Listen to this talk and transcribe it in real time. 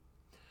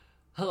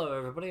Hello,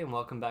 everybody, and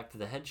welcome back to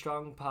the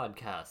Headstrong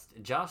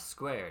podcast. Josh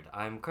Squared.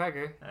 I'm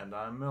Kreger, And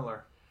I'm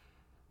Miller.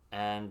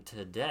 and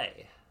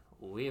today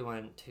we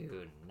went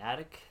to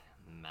Natick,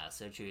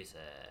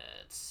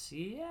 Massachusetts.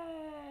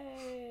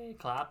 Yay!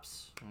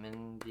 Claps. I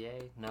mean,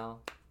 yay? No.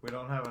 We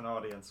don't have an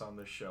audience on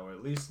this show,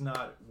 at least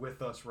not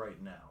with us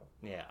right now.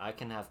 Yeah, I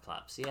can have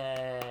claps.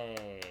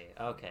 Yay!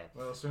 Okay.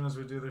 Well, as soon as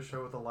we do the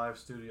show with a live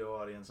studio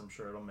audience, I'm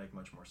sure it'll make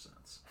much more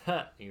sense.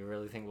 You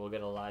really think we'll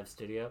get a live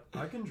studio?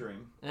 I can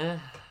dream. Yeah.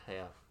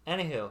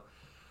 Anywho,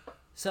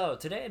 so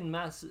today in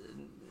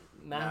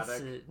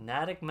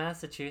Natick,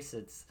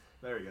 Massachusetts.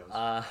 There he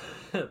goes.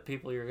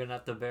 People, you're gonna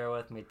have to bear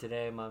with me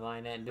today. My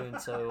mind ain't doing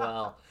so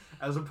well.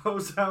 As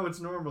opposed to how it's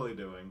normally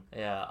doing.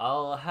 Yeah,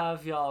 I'll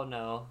have y'all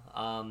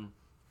know.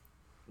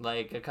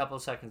 Like a couple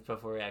seconds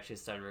before we actually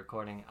started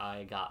recording,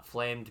 I got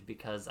flamed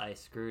because I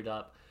screwed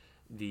up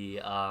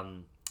the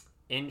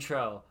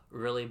intro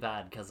really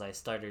bad because I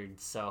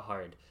started so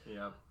hard.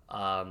 Yep.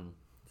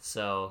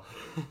 So.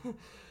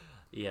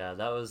 Yeah,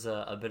 that was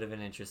a bit of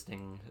an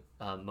interesting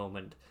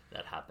moment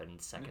that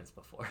happened seconds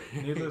before.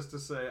 Needless to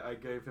say, I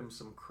gave him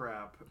some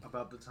crap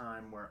about the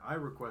time where I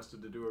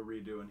requested to do a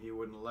redo and he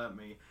wouldn't let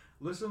me.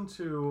 Listen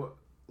to,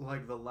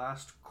 like, the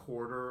last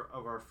quarter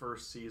of our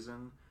first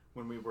season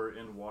when we were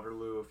in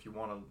Waterloo if you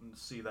want to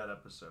see that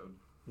episode.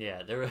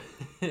 Yeah, there were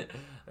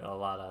a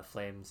lot of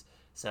flames.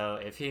 So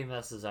if he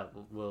messes up,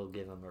 we'll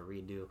give him a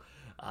redo.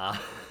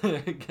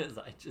 Because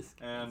I just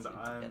can't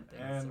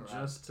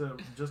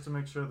just to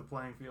make sure the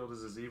playing field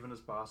is as even as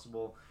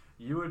possible,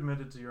 you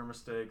admitted to your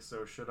mistake.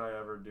 So should I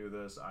ever do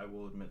this, I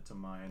will admit to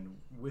mine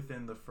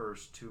within the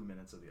first 2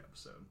 minutes of the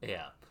episode.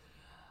 Yeah.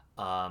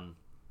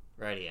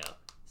 Radio.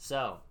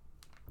 So,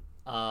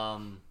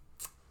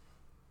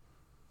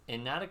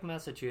 in Natick,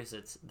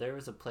 Massachusetts, there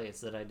was a place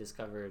that I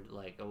discovered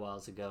like a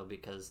while ago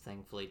because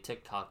thankfully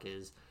TikTok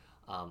is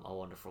a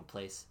wonderful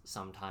place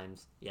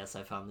sometimes. Yes,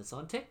 I found this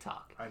on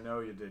TikTok. I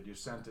know you did. You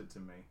sent it to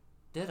me.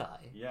 Did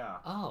I? Yeah.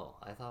 Oh,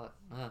 I thought...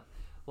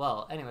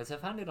 well, anyways, I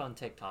found it on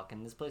TikTok,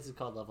 and this place is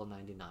called Level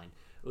 99,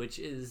 which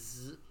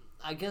is...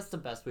 I guess the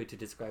best way to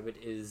describe it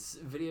is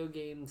video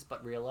games,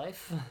 but real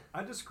life.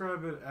 I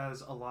describe it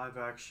as a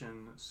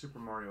live-action Super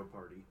Mario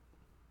Party.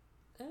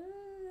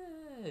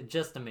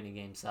 Just the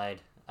minigame side,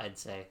 I'd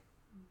say.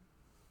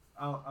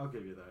 I'll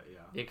give you that,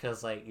 yeah.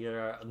 Because, like,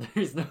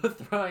 there's no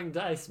throwing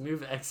dice,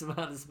 move X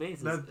amount of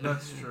spaces.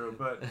 That's true,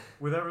 but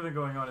with everything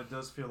going on, it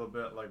does feel a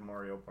bit like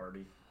Mario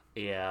Party.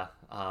 Yeah,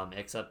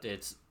 except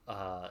it's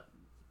a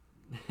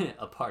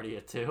party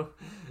of two.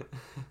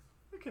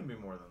 It can be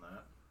more than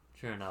that.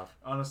 True enough.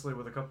 Honestly,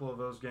 with a couple of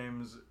those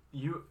games,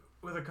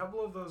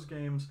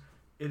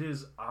 it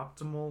is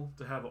optimal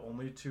to have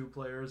only 2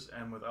 players,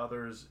 and with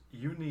others,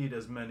 you need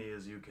as many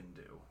as you can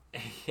do.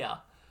 Yeah.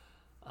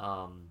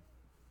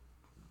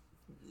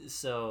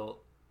 So,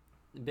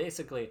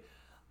 basically,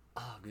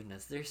 oh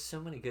goodness, there's so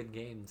many good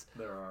games.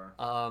 There are.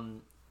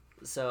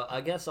 So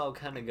I guess I'll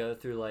kind of go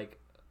through like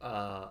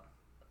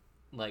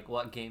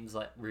what games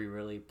like we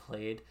really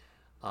played.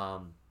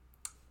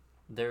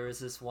 There was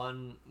this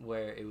one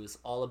where it was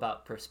all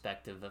about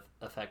perspective,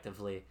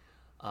 effectively.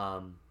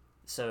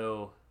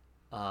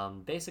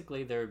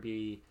 Basically there would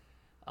be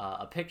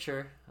a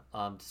picture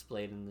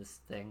displayed in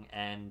this thing,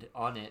 and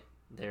on it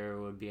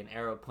there would be an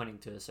arrow pointing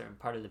to a certain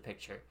part of the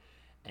picture.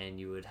 And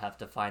you would have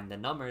to find the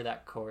number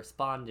that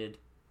corresponded,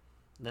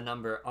 the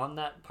number on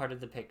that part of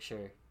the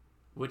picture,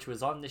 which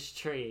was on this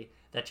tree,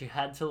 that you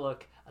had to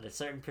look at a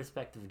certain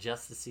perspective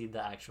just to see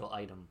the actual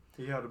item.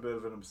 He had a bit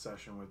of an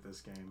obsession with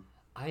this game.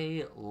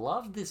 I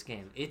loved this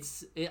game.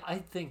 I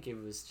think it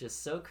was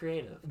just so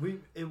creative.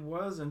 It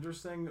was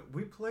interesting.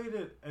 We played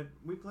it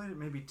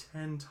maybe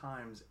 10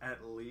 times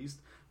at least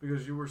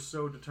because you were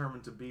so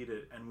determined to beat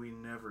it, and we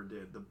never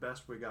did. The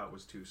best we got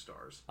was 2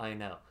 stars. I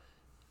know.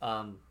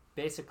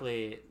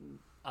 Basically,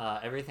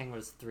 everything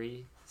was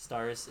 3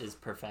 stars is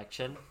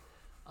perfection.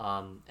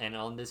 And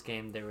on this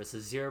game, there was a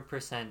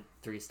 0%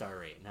 3-star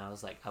rate. And I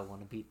was like, I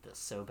want to beat this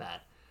so bad.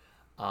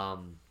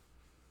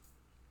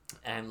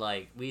 And,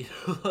 like, we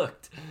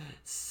looked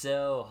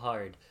so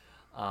hard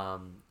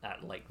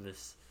at, like,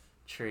 this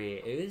tree.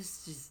 It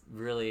was just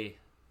really,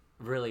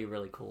 really,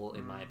 really cool,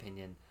 in my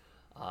opinion,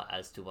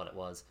 as to what it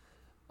was.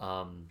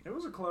 It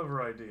was a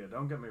clever idea,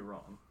 don't get me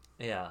wrong.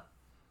 Yeah.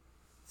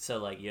 So,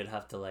 like, you'd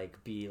have to,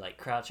 like, be, like,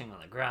 crouching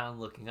on the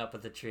ground, looking up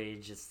at the tree,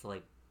 just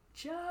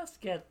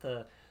get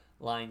the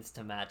lines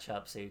to match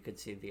up so you could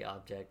see the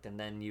object. And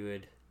then you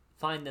would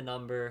find the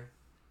number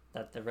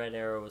that the red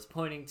arrow was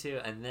pointing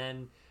to, and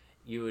then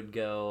you would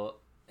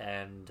go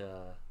and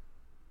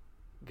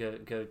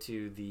go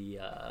to the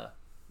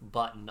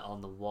button on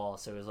the wall.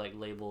 So it was, like,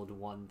 labeled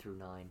 1 through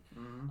 9.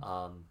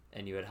 Mm-hmm.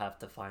 And you would have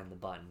to find the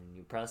button. And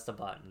you press the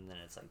button, and then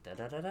it's like,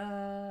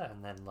 da-da-da-da,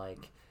 and then,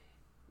 like,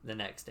 the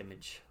next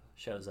image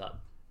shows up.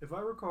 If I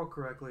recall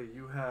correctly,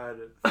 you had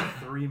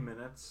 3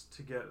 minutes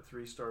to get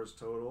 3 stars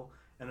total,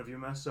 and if you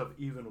mess up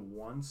even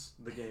once,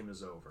 the game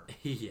is over.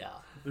 Yeah.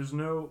 There's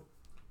no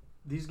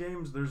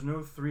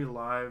 3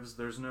 lives.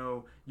 There's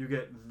no, you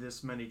get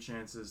this many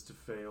chances to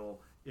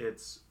fail.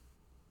 It's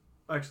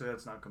Actually,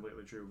 that's not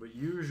completely true, but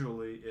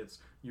usually it's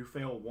you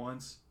fail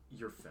once,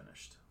 you're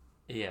finished.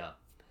 Yeah.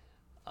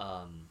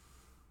 Um,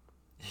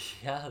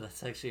 yeah,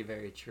 that's actually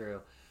very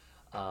true.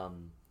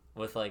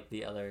 With like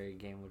the other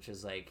game, which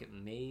is like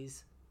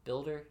Maze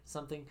Builder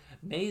something,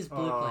 Maze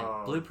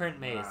Blueprint, Blueprint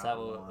Maze. That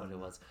was what it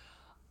was.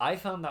 I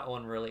found that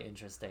one really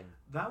interesting.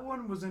 That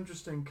one was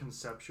interesting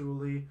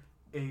conceptually.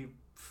 A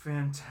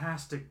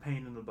fantastic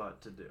pain in the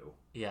butt to do.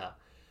 Yeah.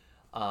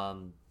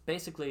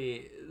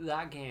 Basically,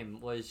 that game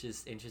was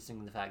just interesting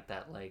in the fact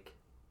that like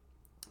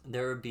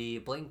there would be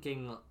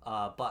blinking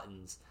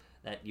buttons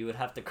that you would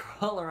have to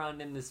crawl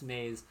around in this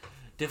maze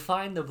to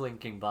find the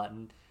blinking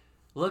button,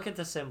 look at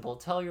the symbol,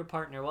 tell your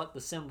partner what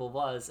the symbol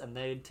was, and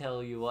they'd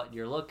tell you what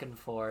you're looking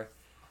for,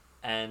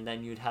 and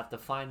then you'd have to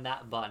find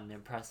that button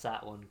and press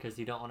that one because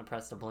you don't want to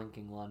press the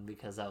blinking one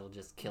because that will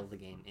just kill the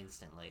game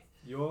instantly.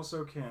 You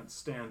also can't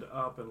stand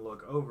up and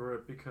look over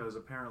it because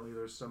apparently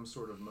there's some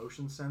sort of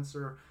motion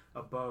sensor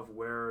above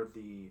where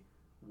the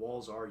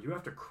walls are. You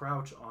have to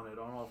crouch on it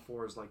on all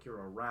fours like you're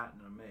a rat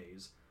in a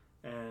maze,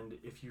 and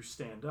if you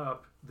stand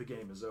up, the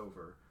game is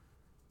over.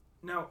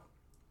 Now,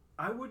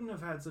 I wouldn't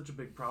have had such a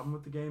big problem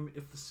with the game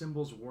if the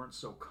symbols weren't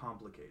so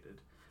complicated.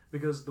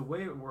 Because the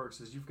way it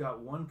works is you've got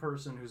one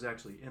person who's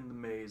actually in the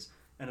maze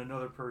and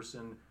another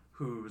person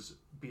who's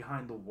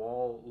behind the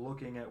wall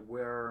looking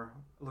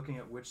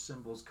at which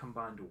symbols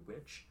combine to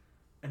which.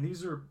 And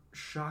these are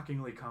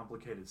shockingly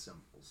complicated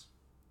symbols.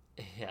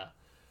 Yeah.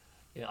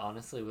 It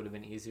honestly would have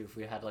been easier if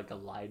we had like a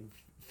live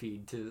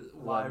feed to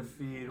live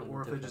feed,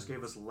 or if they just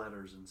gave us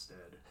letters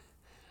instead.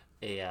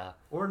 Yeah.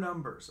 Or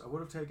numbers. I would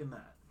have taken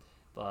that.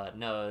 But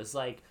no, it's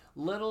like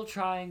little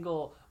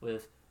triangle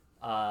with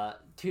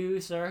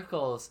two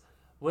circles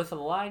with a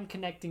line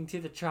connecting to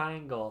the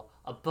triangle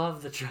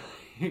above the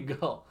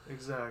triangle.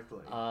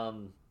 Exactly.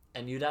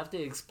 And you'd have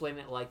to explain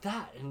it like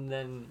that, and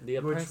then the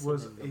person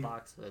in the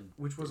box would.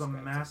 Which was a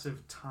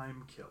massive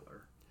time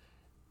killer.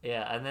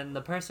 Yeah, and then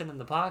the person in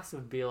the box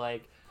would be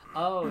like,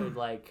 "Oh,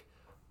 like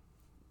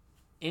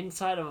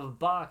inside of a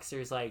box,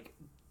 there's like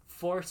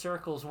 4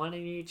 circles, one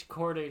in each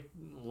quarter,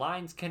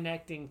 lines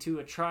connecting to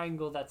a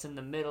triangle that's in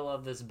the middle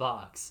of this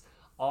box."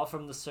 All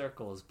from the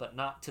circles, but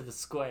not to the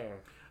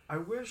square. I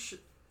wish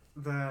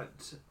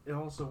that it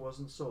also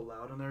wasn't so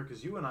loud in there,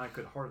 because you and I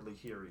could hardly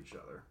hear each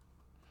other.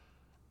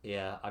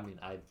 Yeah, I mean,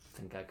 I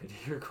think I could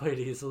hear quite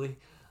easily,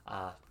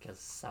 because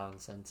sound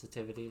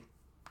sensitivity.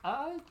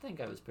 I think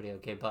I was pretty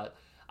okay, but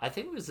I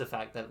think it was the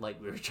fact that like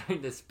we were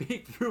trying to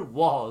speak through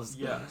walls.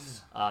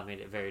 Yes. Made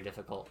it very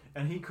difficult.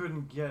 And he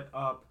couldn't get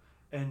up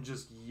and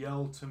just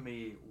yell to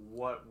me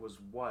what was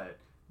what,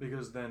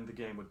 because then the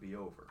game would be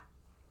over.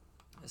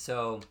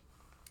 So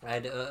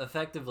I'd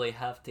effectively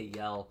have to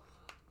yell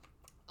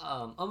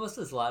almost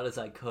as loud as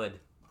I could.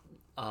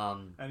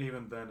 And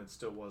even then, it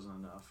still wasn't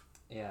enough.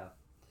 Yeah.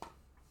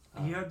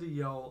 He had to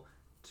yell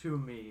to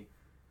me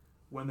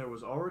when there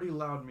was already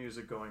loud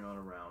music going on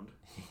around,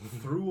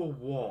 through a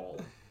wall.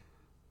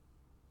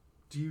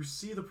 Do you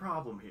see the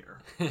problem here?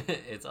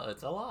 It's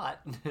a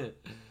lot.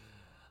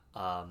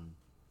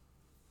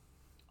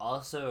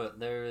 Also,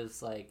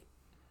 there's like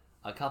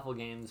a couple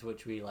games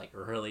which we like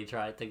really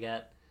tried to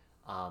get.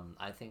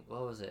 I think,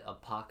 what was it?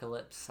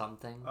 Apocalypse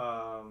something?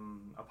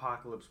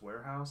 Apocalypse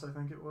Warehouse, I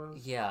think it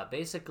was. Yeah,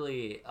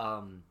 basically,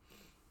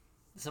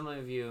 some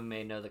of you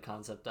may know the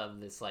concept of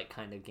this like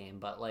kind of game,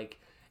 but like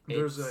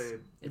Here,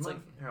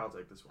 I'll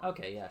take this one.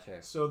 Okay, yeah, sure.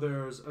 So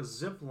there's a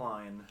zip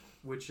line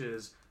which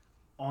is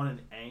on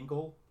an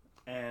angle,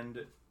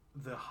 and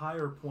the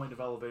higher point of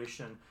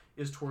elevation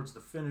is towards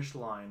the finish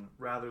line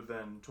rather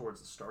than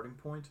towards the starting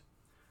point.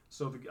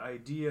 So the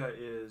idea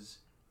is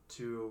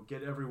to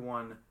get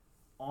everyone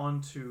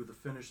onto the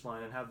finish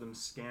line and have them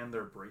scan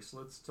their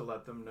bracelets to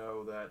let them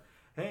know that,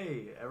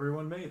 hey,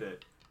 everyone made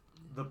it.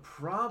 The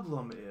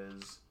problem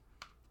is,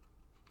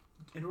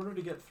 in order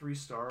to get 3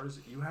 stars,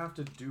 you have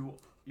to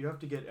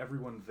get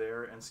everyone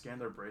there and scan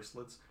their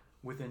bracelets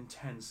within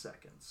 10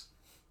 seconds.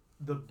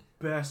 The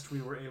best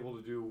we were able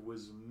to do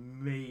was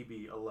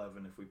maybe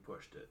 11 if we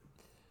pushed it.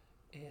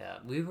 Yeah,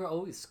 we were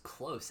always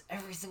close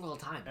every single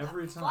time.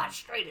 Every that time.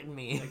 Frustrated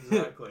me.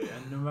 Exactly,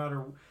 and no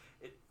matter...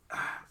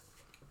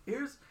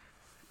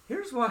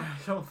 Here's why I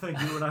don't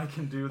think you and I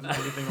can do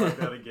anything like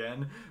that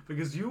again,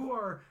 because you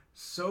are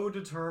so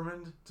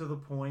determined to the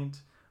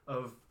point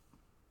of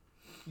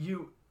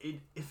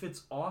if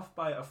it's off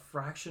by a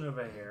fraction of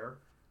a hair,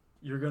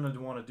 you're going to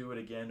want to do it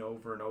again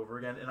over and over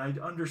again, and I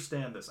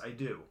understand this, I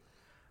do.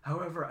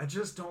 However, I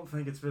just don't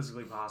think it's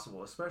physically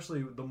possible,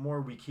 especially the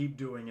more we keep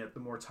doing it, the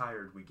more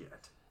tired we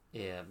get.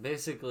 Yeah,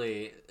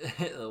 basically,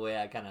 the way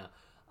I kind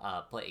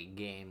of play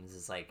games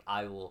is like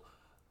I will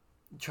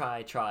try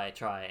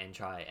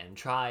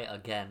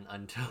again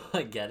until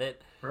I get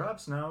it.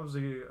 Perhaps now is a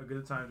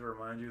good time to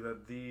remind you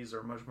that these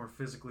are much more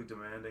physically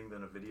demanding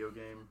than a video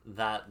game.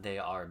 That they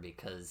are,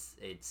 because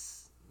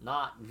it's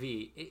not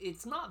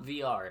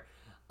VR,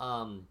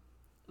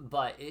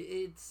 but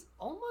it's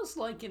almost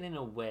like it in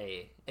a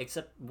way,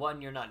 except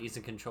one, you're not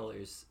using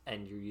controllers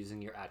and you're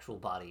using your actual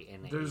body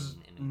in There's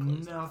an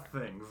enclosed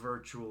nothing environment.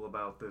 virtual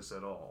about this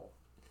at all.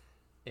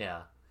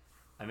 Yeah.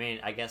 I mean,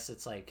 I guess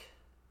it's like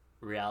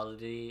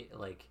reality,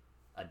 like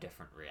a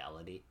different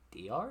reality.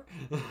 DR?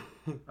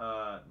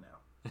 No.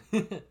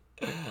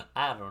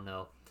 I don't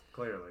know.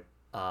 Clearly.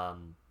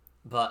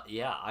 But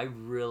yeah, I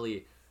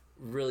really,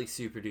 really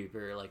super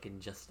duper like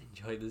and just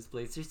enjoyed this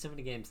place. There's so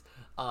many games.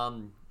 What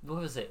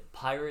was it?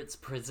 Pirates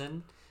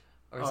Prison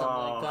or something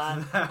like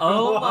that. That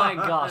Oh my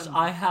one. gosh,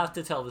 I have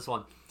to tell this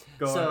one.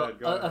 Go ahead.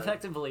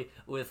 Effectively,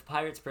 with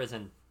Pirates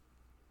Prison,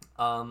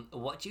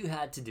 what you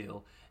had to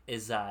do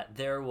is that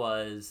there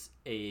was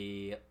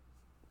a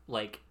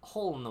like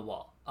hole in the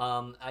wall.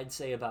 I'd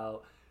say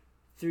about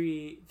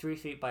 3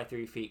 feet by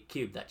 3 feet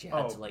cube that you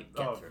had to like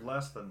get through.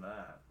 Less than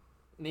that.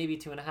 Maybe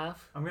 2.5.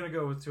 I'm gonna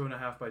go with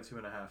 2.5 by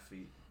 2.5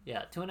 feet.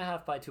 Yeah,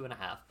 2.5 by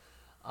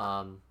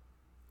 2.5.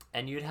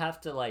 And you'd have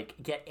to like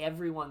get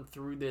everyone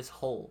through this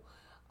hole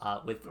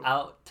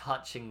without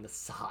touching the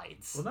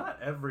sides. Well, not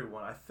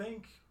everyone. I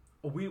think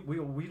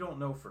we don't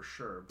know for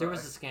sure. But There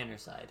was a scanner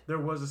side. There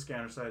was a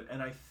scanner side,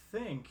 and I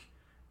think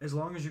as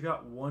long as you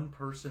got one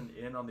person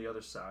in on the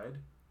other side,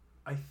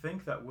 I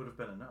think that would have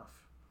been enough.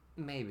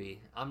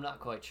 Maybe. I'm not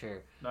quite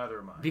sure. Neither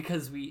am I.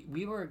 Because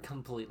we were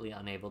completely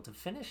unable to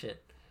finish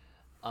it.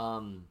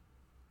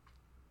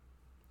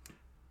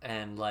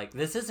 And like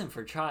this isn't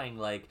for trying,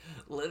 like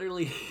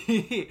literally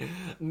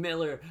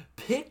Miller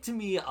picked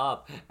me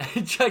up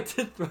and tried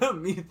to throw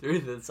me through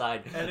the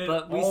side, and it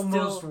but we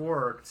almost still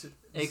worked.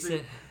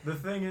 See, the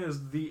thing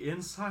is, the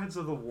insides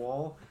of the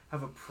wall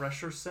have a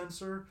pressure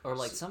sensor, or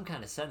like some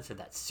kind of sensor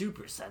that's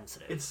super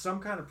sensitive. It's some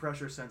kind of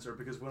pressure sensor,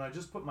 because when I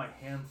just put my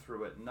hand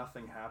through it,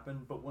 nothing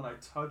happened, but when I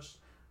touched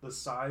the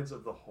sides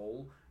of the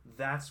hole,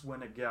 that's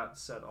when it got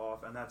set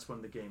off, and that's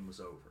when the game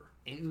was over.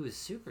 It was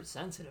super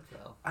sensitive,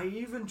 though. I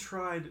even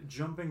tried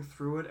jumping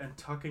through it and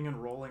tucking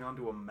and rolling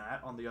onto a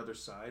mat on the other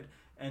side,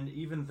 and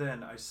even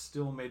then, I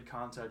still made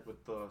contact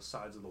with the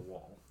sides of the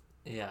wall.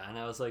 Yeah, and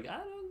I was like, I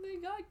don't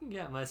think I can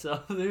get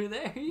myself through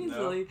there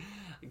easily. No.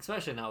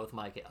 Especially not with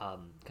my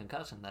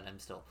concussion that I'm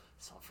still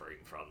suffering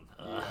from.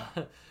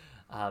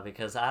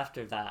 Because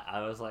after that,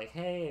 I was like,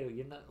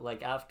 hey,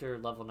 like after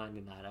level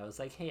 99, I was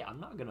like, hey, I'm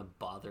not going to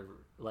bother.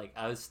 Like,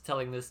 I was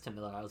telling this to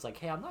Miller. I was like,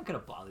 hey, I'm not going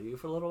to bother you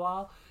for a little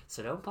while,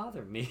 so don't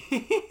bother me.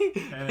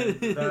 And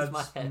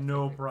that's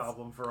no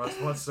problem for us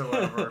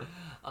whatsoever.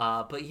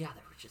 But yeah,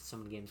 there were just so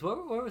many games.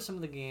 What were some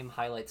of the game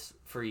highlights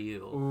for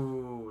you?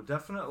 Ooh,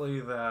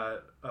 definitely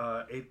that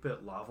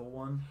 8-bit lava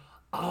one.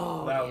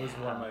 Oh, that was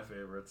one of my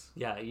favorites.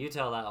 Yeah, you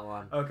tell that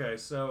one. Okay,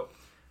 so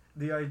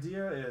the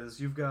idea is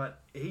you've got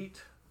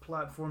 8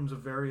 platforms of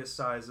various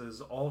sizes,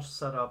 all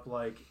set up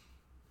like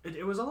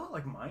it was a lot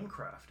like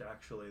Minecraft,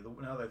 actually.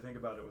 Now that I think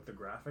about it, with the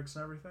graphics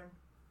and everything.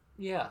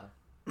 Yeah.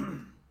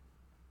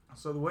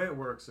 So the way it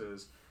works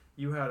is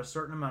you had a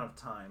certain amount of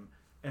time,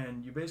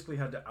 and you basically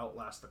had to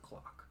outlast the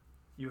clock.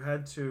 You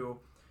had to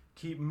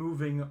keep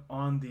moving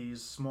on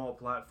these small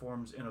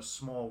platforms in a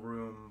small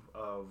room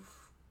of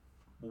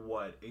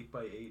what, 8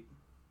 by 8?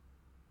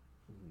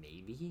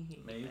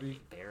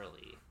 Maybe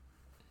barely.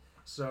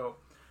 So,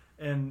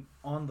 and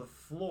on the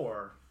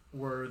floor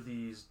were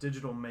these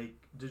digital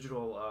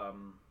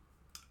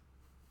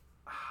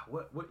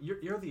what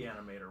you're the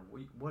animator.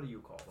 What do you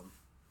call them?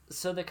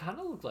 So they kind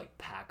of look like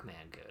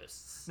Pac-Man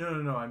ghosts.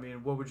 No. I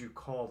mean, what would you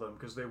call them?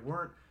 Because they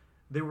were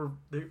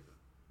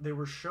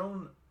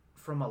shown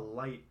from a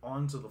light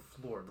onto the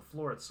floor. The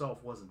floor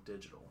itself wasn't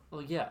digital.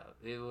 Well, yeah,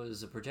 it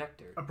was a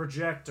projector. A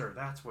projector,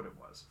 that's what it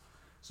was.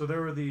 So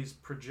there were these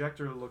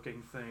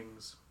projector-looking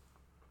things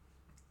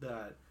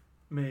that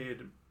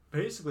made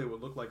basically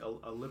what looked like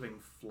a living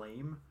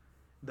flame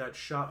that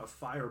shot a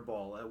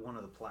fireball at one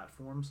of the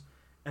platforms,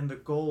 and the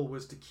goal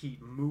was to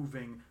keep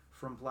moving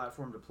from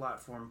platform to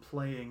platform,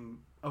 playing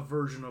a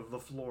version of the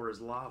floor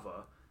is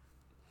lava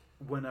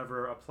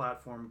whenever a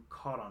platform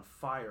caught on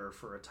fire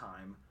for a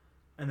time,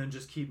 and then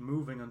just keep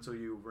moving until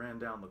you ran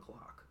down the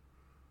clock.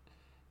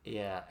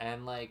 Yeah,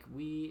 and like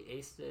we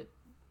aced it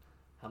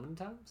how many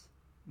times?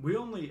 We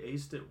only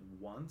aced it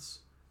once,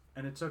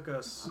 and it took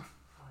us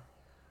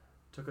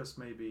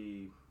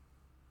maybe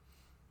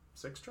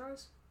 6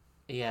 tries?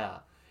 Yeah.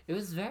 It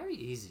was very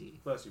easy.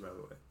 Bless you, by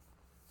the way.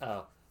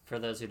 Oh, for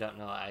those who don't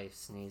know, I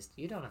sneezed.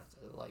 You don't have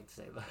to like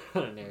say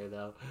that on air,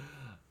 though.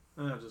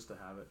 Just to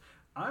have it.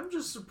 I'm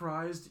just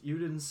surprised you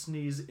didn't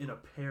sneeze in a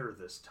pair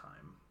this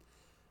time.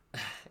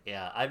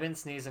 Yeah, I've been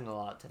sneezing a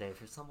lot today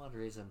for some odd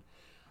reason.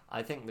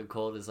 I think the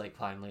cold is like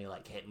finally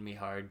like hitting me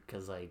hard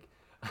because like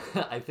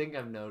I think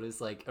I've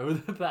noticed like over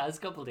the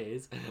past couple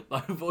days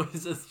my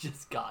voice has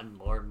just gotten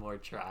more and more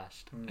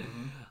trashed.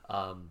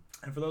 Mm-hmm.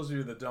 And for those of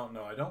you that don't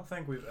know, I don't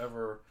think we've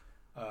ever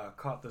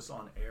caught this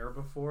on air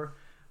before,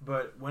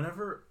 but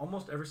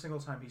almost every single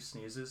time he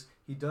sneezes,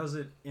 he does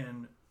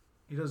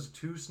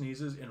 2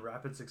 sneezes in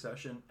rapid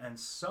succession, and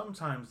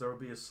sometimes there will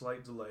be a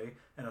slight delay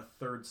and a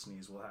third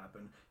sneeze will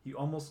happen. He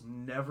almost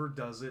never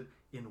does it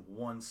in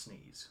one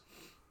sneeze.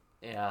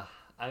 Yeah,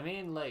 I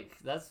mean, like,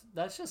 that's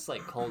just,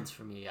 like, colds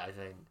for me, I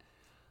think.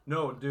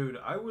 No, dude,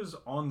 I was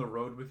on the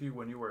road with you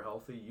when you were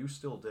healthy. You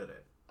still did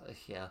it.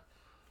 Yeah.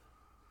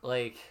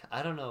 like,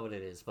 I don't know what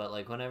it is, but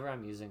like whenever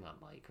I'm using a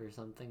mic or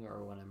something,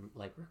 or when I'm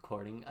like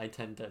recording, I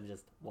tend to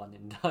just one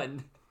and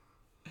done.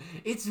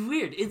 It's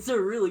weird. It's a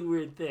really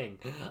weird thing.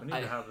 I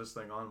need to have this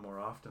thing on more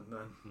often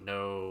then.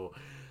 No.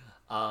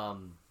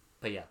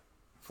 But yeah,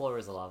 Floor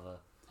is Lava.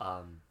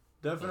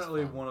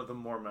 Definitely one of the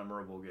more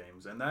memorable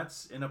games, and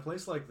that's in a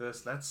place like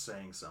this. That's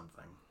saying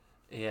something.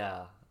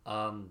 Yeah.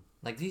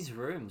 Like these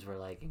rooms were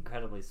like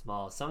incredibly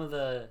small. Some of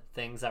the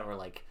things that were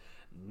like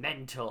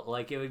mental,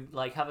 like it would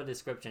like have a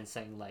description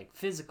saying like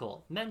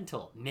physical,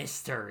 mental,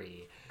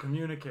 mystery,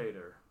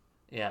 Communicator.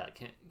 yeah,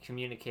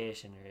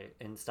 communication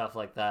and stuff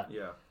like that.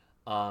 Yeah.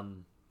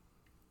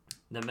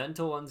 The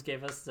mental ones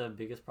gave us the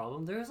biggest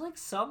problem. There was like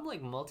some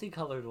like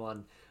multicolored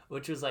one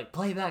which was like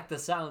play back the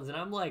sounds, and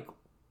I'm like,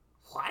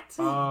 what?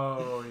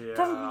 Oh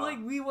yeah. Like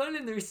we went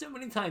in there so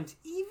many times,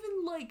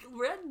 even like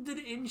read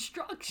the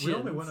instructions. We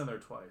only went in there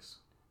twice.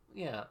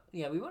 Yeah,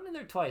 we went in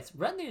there twice,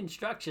 read the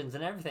instructions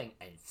and everything,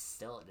 and it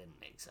still didn't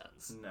make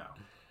sense. No.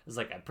 It's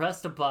like I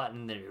pressed a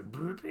button, then it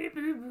boop, boop,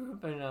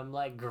 boop, boop, and I'm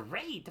like,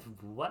 great,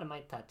 what am I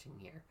touching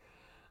here?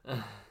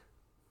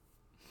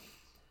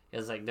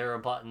 It's like there are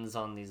buttons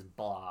on these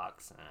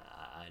blocks, and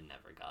I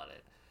never got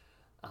it.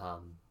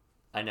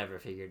 I never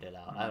figured it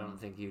out. I don't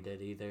think you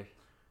did either.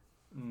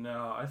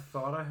 No, I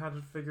thought I had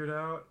it figured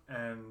out,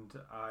 and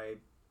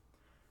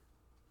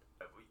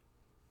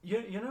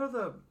you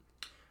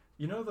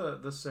know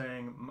the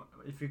saying,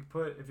 if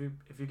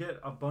you get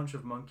a bunch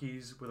of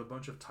monkeys with a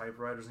bunch of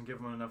typewriters and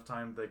give them enough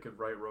time, they could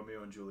write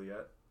Romeo and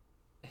Juliet.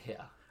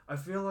 Yeah. I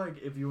feel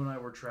like if you and I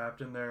were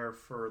trapped in there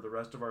for the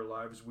rest of our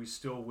lives, we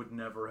still would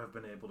never have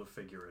been able to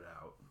figure it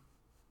out.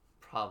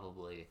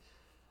 Probably.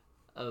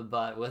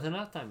 But with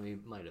enough time, we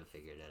might have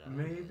figured it out.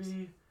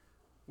 Maybe.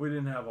 We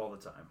didn't have all the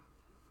time.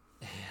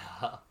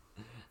 Yeah.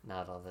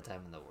 Not all the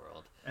time in the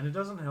world. And it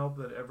doesn't help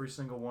that every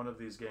single one of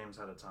these games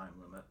had a time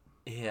limit.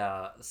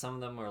 Yeah, some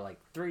of them were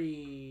like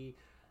 3,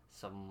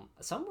 some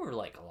were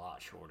like a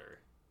lot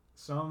shorter.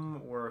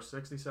 Some were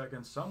 60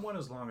 seconds, some went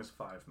as long as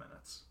 5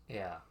 minutes.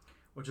 Yeah.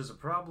 Which is a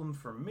problem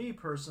for me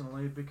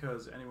personally,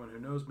 because anyone who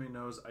knows me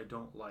knows I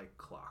don't like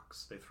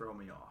clocks. They throw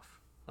me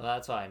off. Well,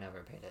 that's why I never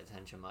paid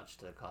attention much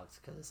to the clocks,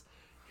 because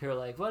you're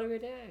like, what are we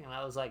doing? And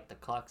I was like, the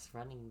clock's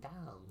running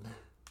down.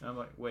 And I'm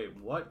like, wait,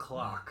 what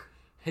clock?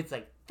 It's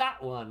like,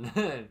 that one.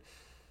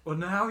 Well,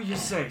 now you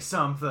say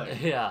something.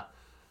 Yeah.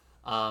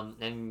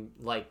 And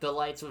like the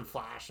lights would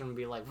flash and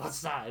be like,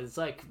 what's that? It's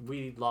like,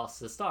 we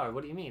lost the star.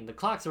 What do you mean? The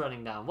clock's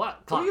running down.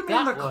 What clock? What do you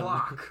mean that the one.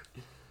 clock?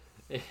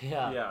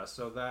 Yeah. Yeah,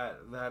 so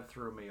that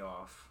threw me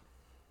off.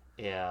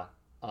 Yeah.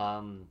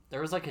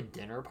 There was like a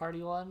dinner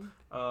party one.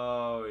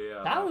 Oh,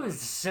 yeah. That was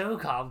so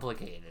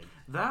complicated.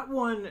 That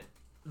one,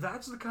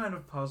 that's the kind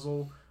of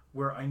puzzle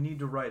where I need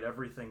to write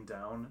everything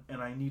down,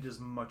 and I need as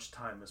much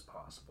time as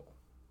possible.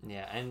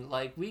 Yeah, and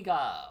like we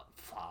got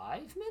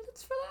 5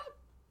 minutes for that?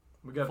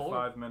 We got 4?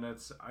 5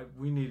 minutes. I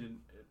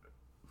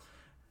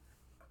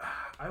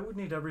would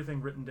need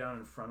everything written down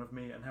in front of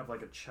me and have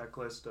like a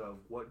checklist of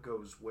what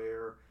goes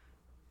where.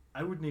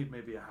 I would need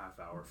maybe a half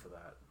hour for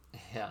that.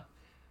 Yeah.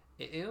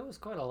 It was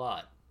quite a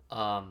lot.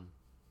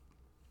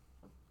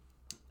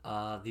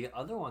 The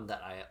other one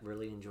that I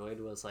really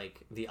enjoyed was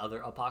like the other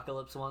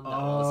Apocalypse one. That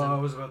I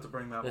was about to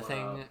bring that the one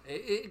thing. up.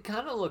 It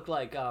kind of looked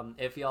like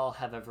if y'all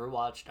have ever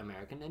watched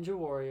American Ninja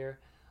Warrior.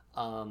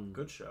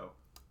 Good show.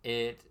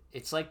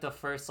 It's like the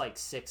first like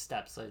 6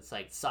 steps. So it's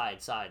like side,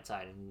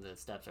 and the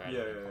steps are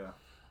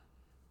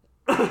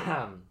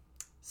Yeah.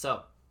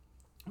 So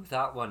with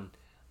that one,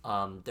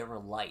 there were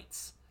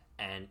lights,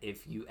 and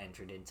if you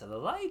entered into the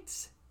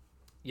lights,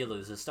 you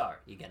lose a star.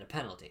 You get a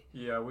penalty.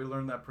 Yeah, we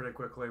learned that pretty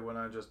quickly when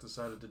I just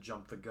decided to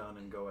jump the gun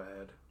and go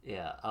ahead.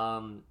 Yeah.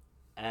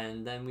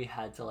 And then we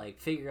had to like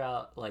figure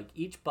out like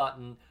each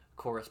button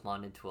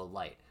corresponded to a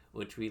light,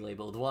 which we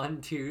labeled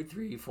 1, 2,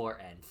 3, 4,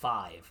 and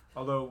 5.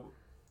 Although,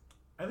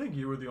 I think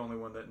you were the only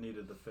one that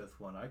needed the 5th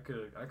one. I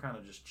kind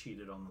of just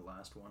cheated on the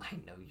last one. I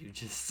know you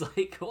just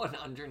like went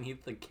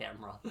underneath the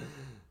camera.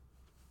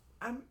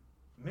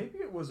 Maybe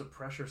it was a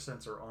pressure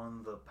sensor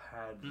on the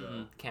pad,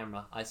 though.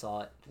 Camera. I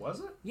saw it.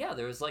 Was it? Yeah,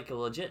 there was like a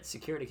legit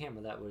security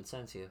camera that would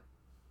sense you.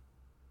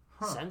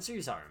 Huh.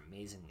 Sensors are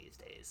amazing these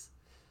days.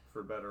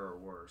 For better or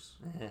worse.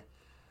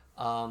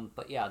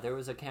 But yeah, there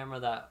was a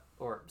camera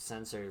or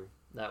sensor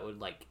that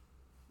would like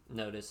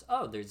notice,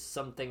 oh, there's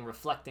something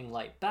reflecting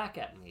light back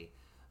at me.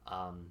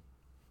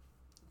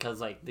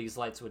 Because like these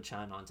lights would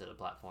shine onto the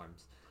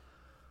platforms.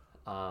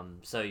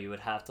 So you would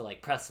have to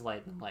like press the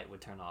light and the light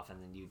would turn off,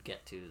 and then you'd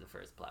get to the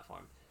first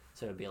platform.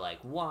 So it'd be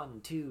like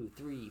 1, 2,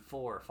 3,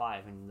 4,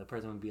 5, and the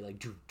person would be like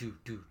do.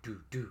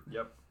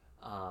 Yep.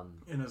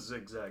 In a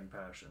zigzag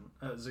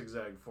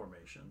zigzag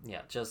formation.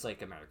 Yeah, just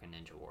like American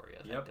Ninja Warrior,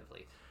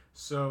 effectively. Yep.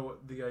 So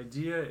the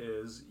idea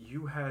is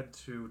you had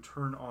to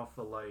turn off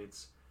the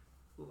lights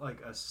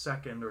like a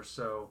second or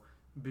so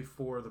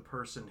before the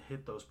person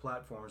hit those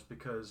platforms,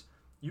 because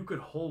you could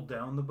hold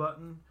down the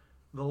button.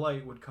 The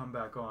light would come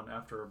back on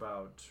after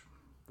about,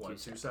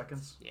 2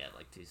 seconds? Yeah,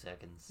 like 2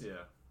 seconds.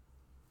 Yeah.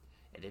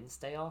 It didn't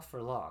stay off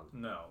for long.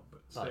 No,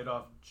 but stayed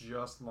off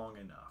just long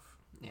enough.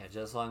 Yeah,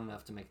 just long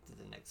enough to make it to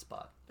the next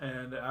spot.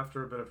 And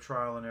after a bit of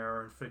trial and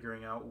error and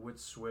figuring out which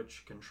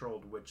switch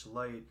controlled which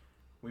light,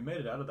 we made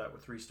it out of that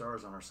with 3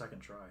 stars on our second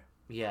try.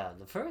 Yeah,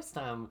 the first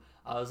time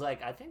I was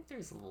like, I think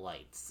there's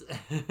lights.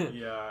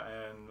 Yeah,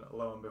 and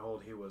lo and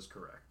behold, he was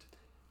correct.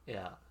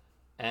 Yeah.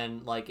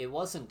 And, like, it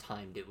wasn't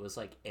timed. It was,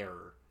 like,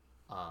 error.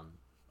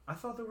 I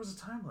thought there was a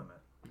time limit.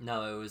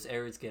 No, it was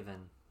errors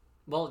given.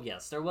 Well,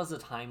 yes, there was a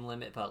time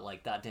limit, but,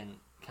 like, that didn't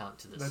count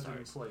to the stars. That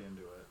didn't play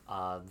into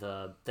it.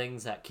 The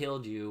things that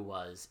killed you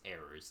was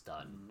errors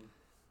done.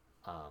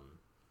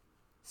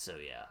 So,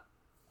 yeah.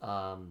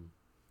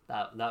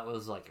 That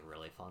was, like, a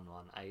really fun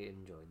one. I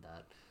enjoyed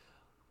that.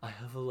 I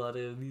have a lot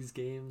of these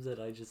games that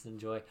I just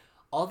enjoy.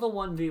 All the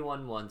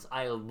 1v1 ones,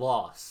 I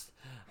lost.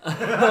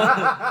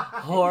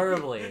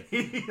 Horribly.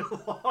 He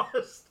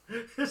lost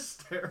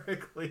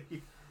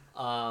hysterically.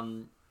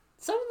 Some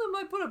of them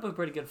I put up a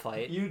pretty good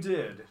fight. You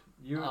did.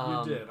 You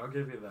did. I'll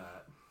give you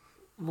that.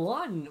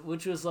 One,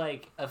 which was,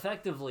 like,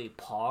 effectively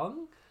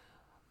Pong.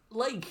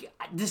 Like,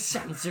 the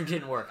sensor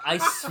didn't work. I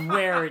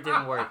swear it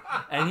didn't work.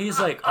 And he's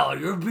like, oh,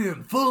 you're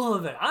being full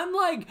of it. I'm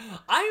like,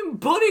 I'm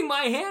putting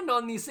my hand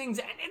on these things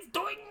and it's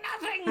doing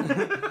nothing.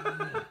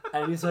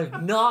 And he's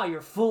like, nah, you're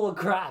full of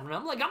crap. And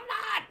I'm like, I'm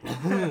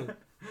not.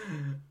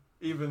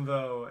 Even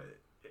though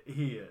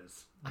he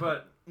is.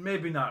 But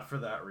maybe not for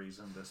that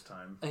reason this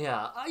time.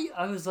 Yeah,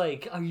 I was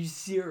like, are you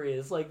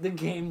serious? Like, the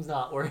game's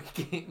not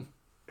working.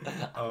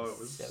 Oh, it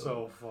was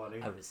so funny.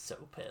 I was so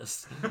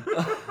pissed.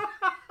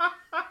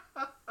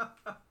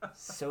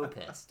 So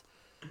pissed.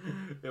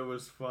 It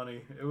was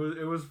funny.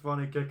 It was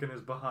funny kicking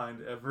his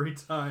behind every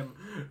time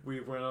we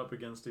went up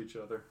against each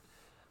other.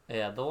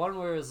 Yeah, the one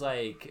where it was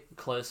like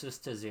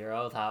closest to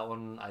 0, that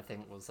one I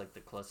think was like the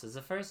closest.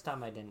 The first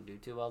time I didn't do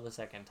too well, the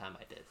second time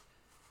I did.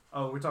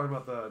 Oh, we're talking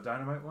about the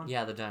dynamite one?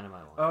 Yeah, the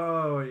dynamite one.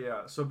 Oh,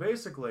 yeah. So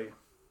basically,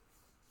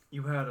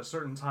 you had a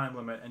certain time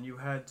limit and you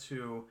had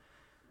to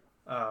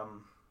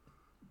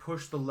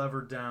push the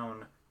lever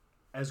down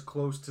as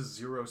close to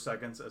 0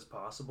 seconds as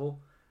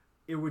possible.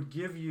 It would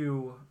give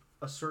you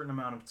a certain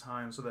amount of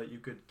time so that you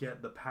could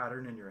get the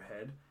pattern in your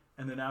head,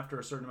 and then after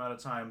a certain amount of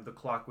time the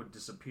clock would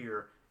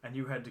disappear and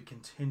you had to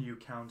continue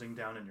counting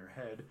down in your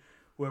head.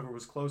 Whoever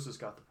was closest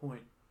got the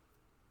point.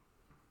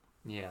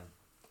 Yeah.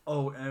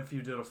 Oh, and if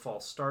you did a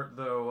false start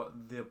though,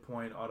 the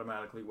point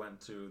automatically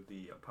went to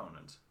the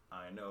opponent.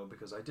 I know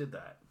because I did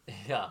that.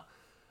 Yeah.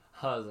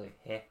 I was like,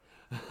 hey.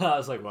 I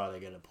was like, wow, they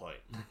get a point.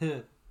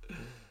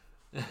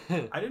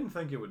 I didn't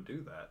think it would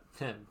do that.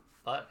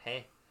 But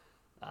hey,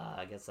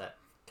 I guess that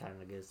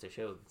kind of goes to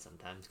show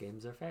sometimes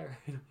games are fair.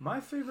 My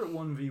favorite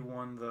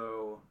 1v1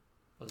 though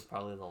was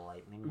probably the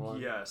lightning one.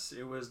 Yes,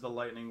 it was the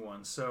lightning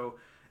one. So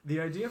the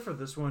idea for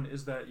this one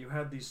is that you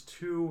had these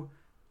 2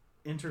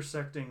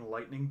 intersecting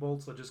lightning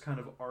bolts that just kind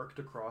of arced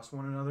across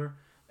one another,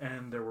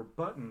 and there were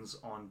buttons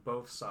on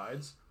both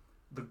sides.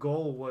 The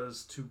goal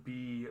was to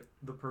be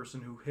the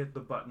person who hit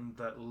the button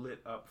that lit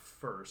up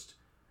first,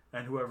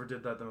 and whoever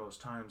did that the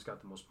most times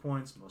got the most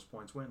points. The most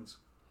points wins.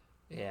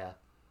 Yeah.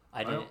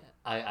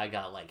 I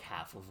got like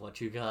half of what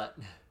you got.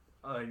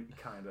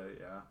 Kinda,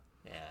 yeah.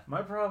 Yeah.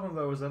 My problem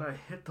though is that I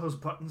hit those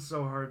buttons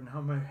so hard, and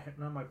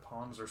now my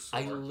palms are sore.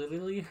 I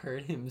literally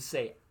heard him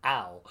say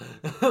 "ow."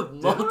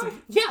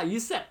 Yeah, you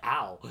said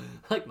 "ow,"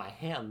 like my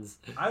hands.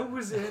 I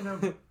was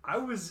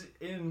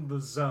in the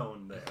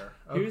zone there.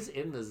 Okay. He was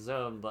in the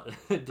zone, but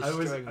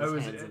destroying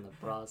his hands in the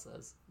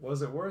process.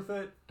 Was it worth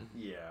it?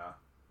 Yeah.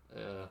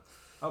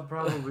 I'll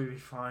probably be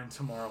fine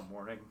tomorrow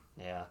morning.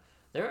 Yeah.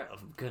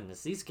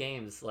 Goodness, these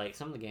games, like,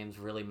 some of the games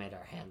really made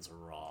our hands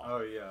raw.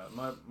 Oh, yeah.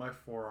 My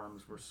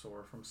forearms were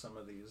sore from some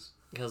of these.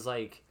 Because,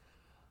 like,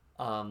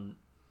 some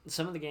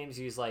of the games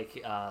use,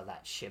 like, that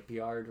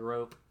shipyard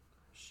rope.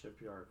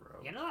 Shipyard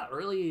rope. You know, that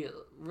really,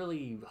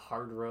 really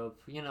hard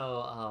rope. You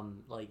know,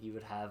 like, you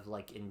would have,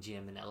 like, in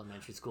gym in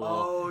elementary school.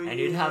 Oh, and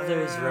you'd have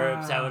those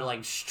ropes that would,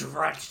 like,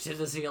 stretch to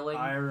the ceiling.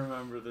 I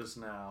remember this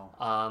now.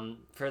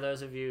 For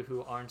those of you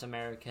who aren't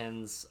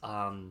Americans,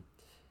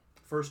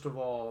 first of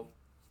all,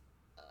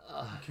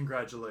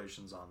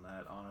 congratulations on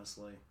that,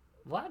 honestly.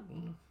 What?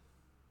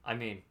 I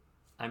mean,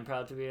 I'm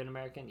proud to be an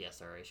American. Yes,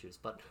 there are issues,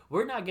 but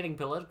we're not getting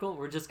political.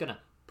 We're just gonna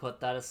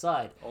put that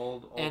aside.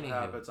 Old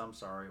habits. I'm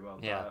sorry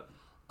about that.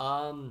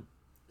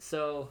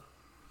 So,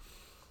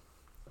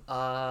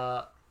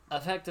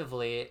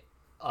 effectively,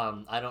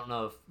 I don't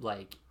know if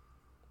like,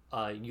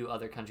 you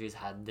other countries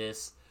had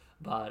this,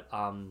 but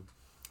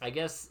I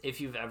guess if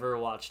you've ever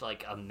watched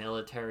like a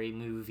military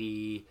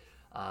movie.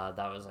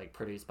 That was like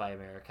produced by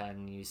America,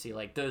 and you see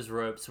like those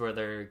ropes where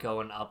they're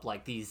going up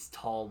like these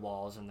tall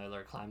walls and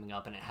they're climbing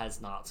up and it has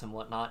knots and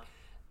whatnot.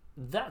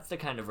 That's the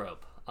kind of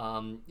rope.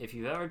 If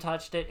you've ever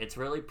touched it, it's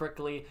really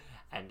prickly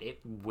and it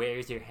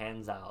wears your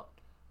hands out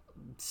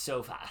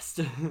so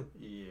fast.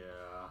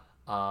 Yeah.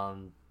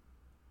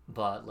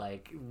 But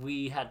like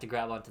we had to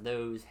grab onto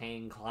those,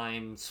 hang,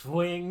 climb,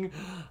 swing,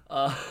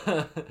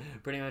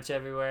 pretty much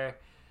everywhere.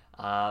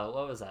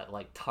 What was that,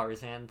 like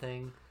Tarzan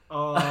thing?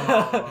 Oh,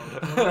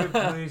 can we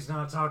please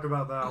not talk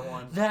about that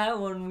one? That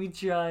one we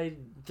tried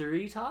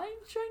 3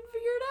 times trying to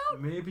figure it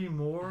out? Maybe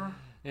more.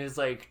 And it's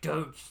like,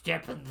 don't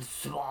step in the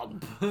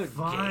swamp.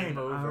 Fine, Game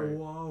over. I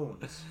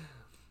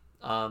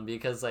won't.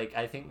 Because like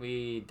I think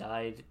we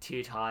died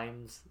 2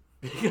 times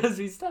because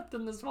we stepped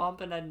in the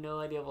swamp and had no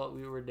idea what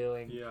we were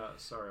doing. Yeah,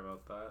 sorry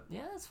about that.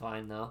 Yeah, that's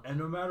fine though. And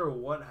no matter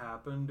what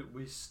happened,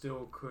 we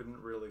still couldn't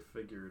really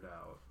figure it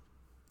out.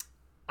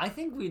 I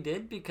think we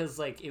did because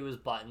like it was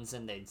buttons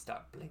and they'd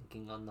start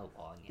blinking on the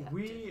wall and you had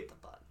to hit the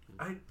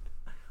button.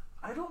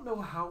 I don't know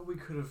how we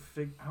could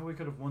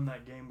have won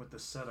that game with the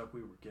setup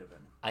we were given.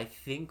 I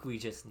think we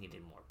just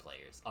needed more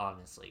players,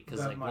 honestly,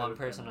 because That like might one have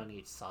person been on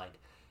each side,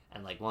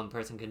 and like one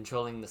person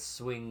controlling the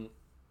swing,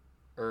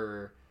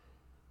 or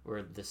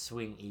the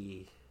swing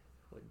E.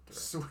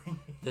 Swing.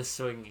 The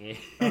swing E.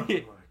 Oh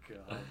my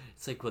god.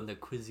 It's like when the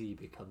quizzy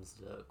becomes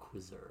the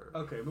quizzer.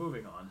 Okay,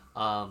 moving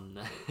on.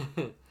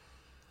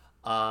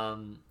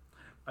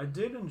 I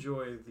did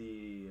enjoy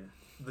the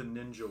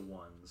ninja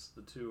ones,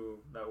 the two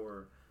that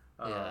were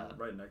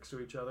right next to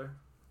each other.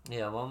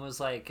 Yeah, one was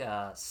like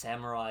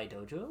Samurai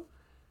Dojo.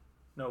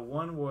 No,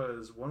 one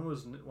was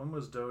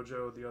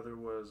Dojo. The other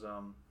was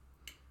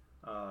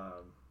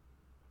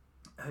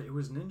it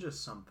was Ninja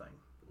something.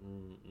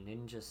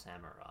 Ninja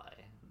Samurai,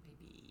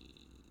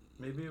 maybe.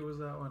 Maybe it was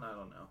that one. I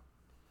don't know.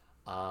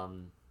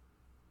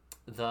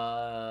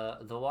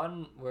 The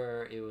one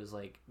where it was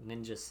like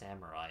Ninja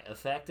Samurai.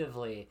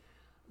 Effectively,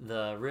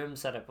 the room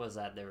setup was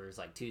that there was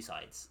like 2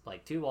 sides,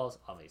 like 2 walls,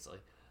 obviously.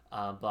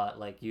 But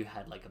like you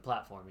had like a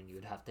platform and you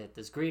would have to hit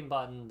this green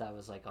button that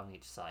was like on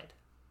each side.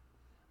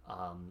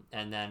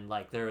 And then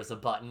like there was a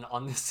button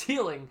on the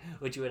ceiling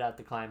which you would have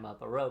to climb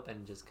up a rope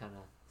and just kind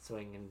of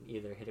swing and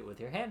either hit it with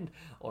your hand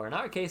or in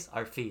our case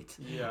our feet.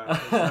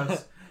 Yeah,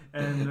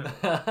 and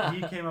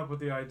he came up with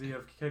the idea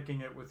of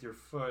kicking it with your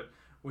foot,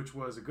 which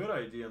was a good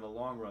idea in the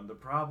long run. The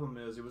problem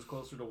is it was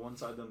closer to one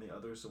side than the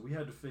other, so we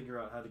had to figure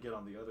out how to get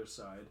on the other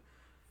side.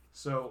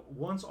 So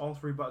once all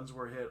 3 buttons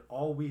were hit,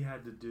 all we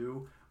had to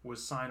do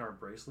was sign our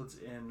bracelets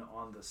in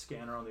on the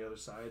scanner on the other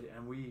side,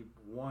 and we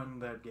won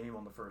that game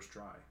on the first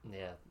try.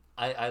 Yeah,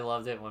 I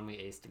loved it when we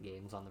aced the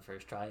games on the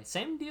first try.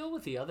 Same deal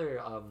with the other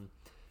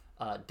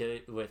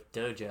with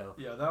Dojo.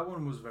 Yeah, that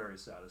one was very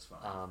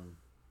satisfying.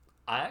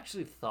 I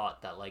actually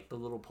thought that like the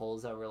little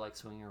poles that were like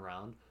swinging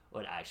around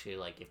would actually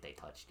like if they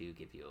touched you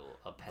give you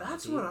a penalty.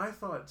 That's what I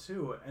thought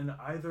too, and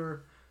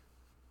either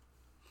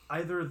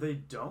they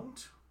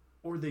don't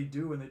or they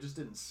do and they just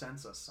didn't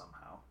sense us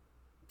somehow.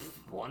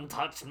 One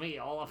touched me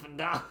all up and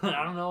down.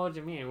 I don't know what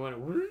you mean. It went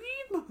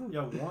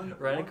yeah, one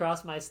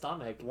across my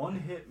stomach. One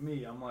hit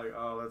me. I'm like,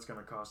 oh, that's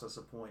gonna cost us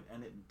a point,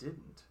 and it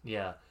didn't.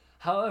 Yeah.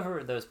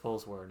 However, those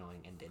poles were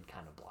annoying and did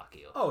kind of block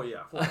you. Oh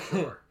yeah, for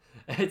sure.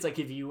 It's like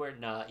if you were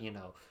not,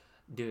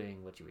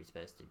 doing what you were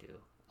supposed to do.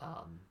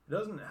 It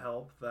doesn't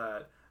help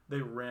that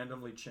they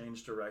randomly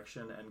changed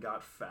direction and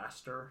got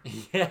faster.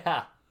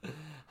 Yeah.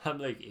 I'm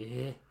like,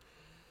 eh.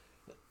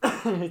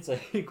 It's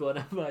like, what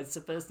am I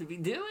supposed to be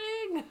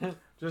doing?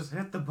 Just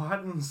hit the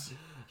buttons.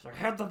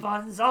 Hit the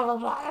buttons, all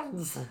the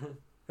buttons.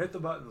 Hit the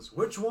buttons.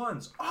 Which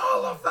ones?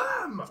 All of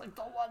them. It's like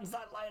the ones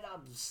that light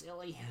up,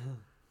 silly.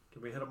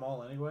 Can we hit them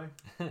all anyway?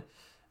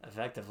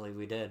 Effectively,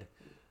 we did.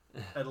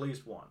 At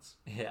least once.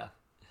 Yeah.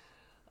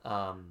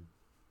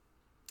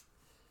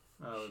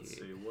 Let's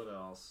see, what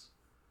else?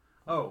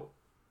 Oh,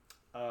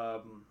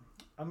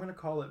 I'm gonna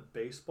call it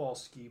baseball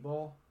skee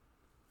ball.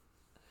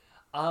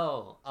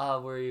 Oh,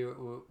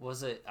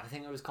 was it? I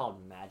think it was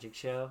called Magic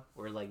Show,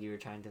 where like you were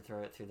trying to throw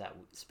it through that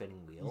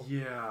spinning wheel.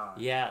 Yeah.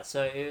 Yeah.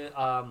 So it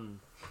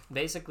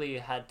basically you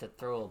had to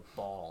throw a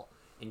ball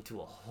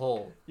into a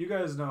hole. You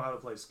guys know how to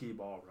play skee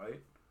ball,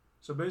 right?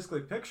 So basically,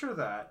 picture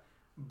that,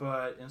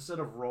 but instead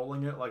of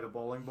rolling it like a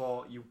bowling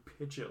ball, you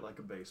pitch it like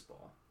a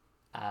baseball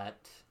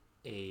At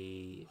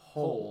a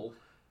hole,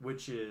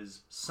 which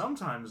is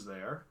sometimes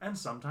there and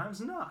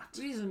sometimes not.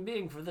 Reason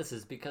being for this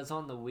is because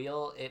on the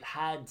wheel it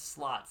had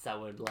slots that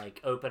would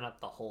like open up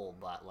the hole,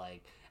 but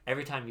like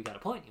every time you got a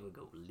point, it would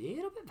go a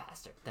little bit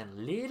faster, then a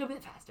little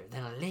bit faster,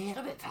 then a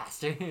little bit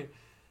faster.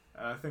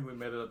 I think we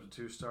made it up to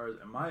 2 stars,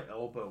 and my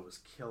elbow was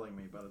killing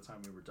me by the time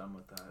we were done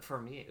with that. For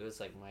me, it was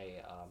like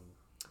my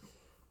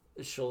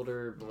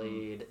shoulder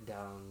blade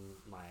down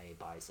my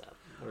bicep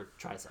or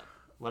tricep.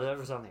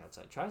 Whatever's on the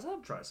outside.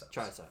 Tricep? Triceps.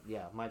 Tricep.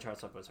 Yeah, my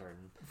tricep was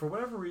hurting. For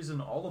whatever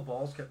reason, all the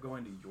balls kept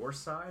going to your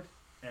side,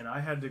 and I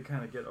had to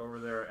kind of get over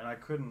there, and I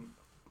couldn't,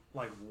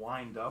 like,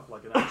 wind up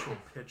like an actual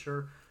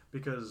pitcher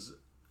because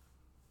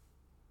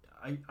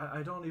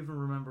I don't even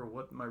remember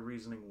what my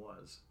reasoning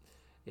was.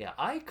 Yeah,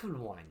 I could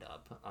wind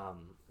up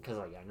because,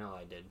 like, I know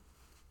I did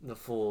the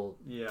full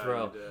Yeah,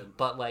 throw. you did.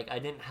 But, like, I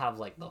didn't have,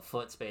 like, the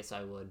foot space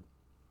I would,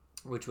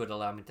 which would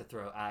allow me to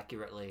throw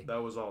accurately.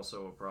 That was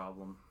also a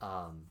problem.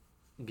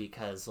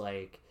 Because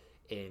like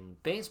in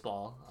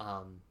baseball,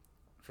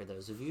 for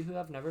those of you who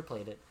have never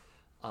played it,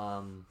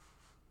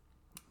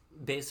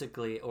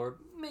 basically, or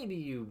maybe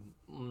you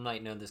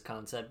might know this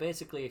concept,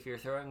 basically if you're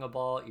throwing a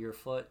ball,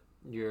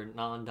 your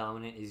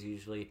non-dominant is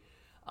usually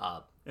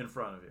in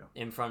front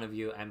of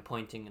you and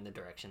pointing in the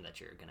direction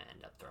that you're going to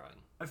end up throwing.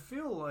 I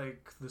feel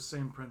like the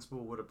same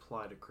principle would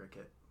apply to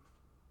cricket.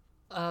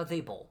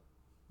 They bowl.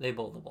 They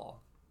bowl the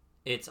ball.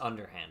 It's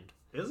underhand.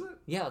 Is it?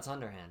 Yeah, it's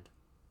underhand.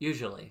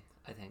 Usually,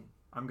 I think.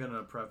 I'm going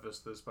to preface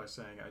this by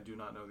saying I do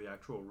not know the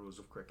actual rules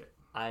of cricket.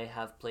 I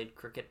have played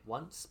cricket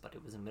once, but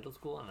it was in middle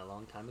school and a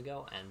long time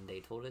ago, and they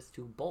told us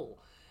to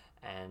bowl.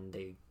 And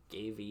they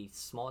gave a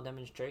small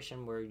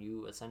demonstration where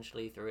you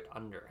essentially threw it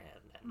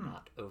underhand and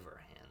not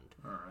overhand.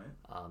 All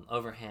right.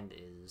 Overhand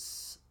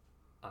is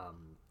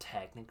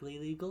technically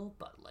legal,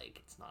 but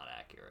like it's not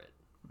accurate.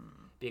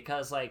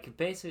 Because like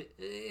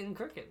basically in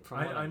cricket,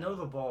 from what I know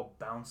the ball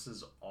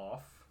bounces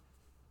off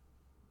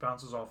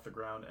the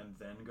ground and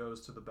then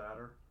goes to the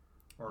batter,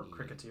 or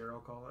cricketer, I'll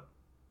call it.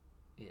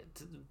 Yeah,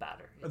 to the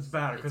batter. It's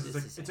batter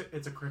because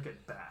it's a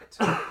cricket bat.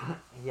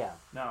 Yeah.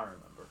 Now I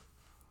remember.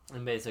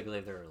 And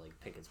basically there are like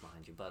pickets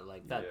behind you, but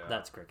like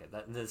that's cricket.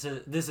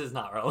 This is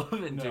not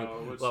relevant to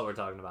what we're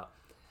talking about.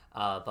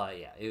 But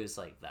yeah, it was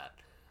like that.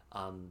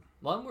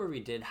 One where we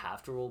did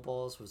have to roll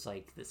balls was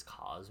like this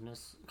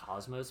Cosmos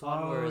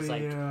one where it's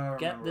like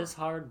get this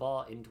hard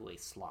ball into a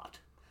slot,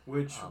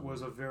 which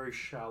was a very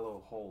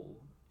shallow hole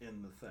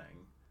in the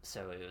thing.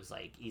 So it was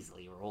like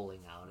easily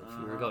rolling out if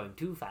you were going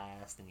too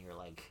fast and you're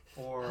like,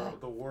 or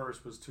the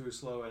worst was too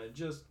slow and it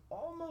just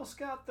almost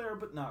got there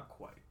but not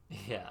quite.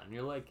 Yeah, and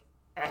you're like,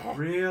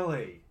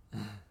 really?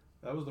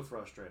 That was the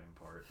frustrating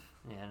part.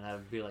 Yeah, and I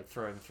would be like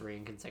throwing 3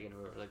 in consecutive,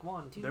 like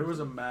 1, 2. There was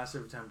a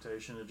massive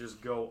temptation to just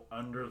go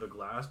under the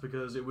glass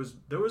because there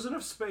was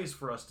enough space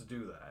for us to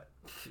do that.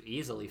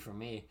 Easily for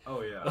me.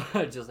 Oh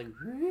yeah. Just like.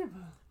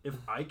 If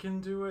I can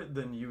do it,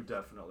 then you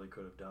definitely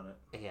could have done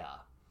it. Yeah.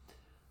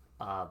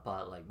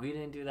 But like we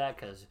didn't do that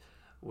because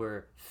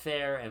we're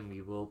fair and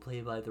we will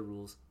play by the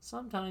rules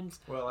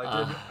sometimes. Well,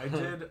 I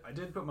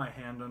did put my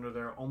hand under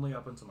there only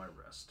up until my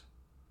wrist.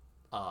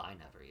 I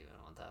never even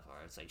went that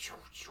far. It's like.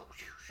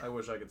 I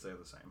wish I could say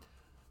the same.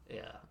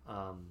 Yeah.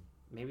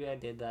 Maybe I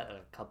did that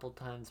a couple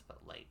times, but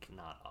like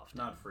not often.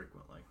 Not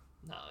frequently.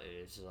 No,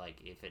 it was just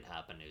like if it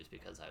happened, it was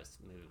because I was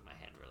moving my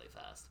hand really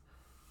fast.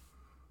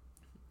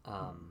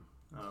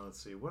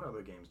 Let's see. What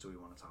other games do we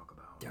want to talk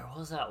about? There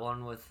was that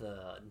one with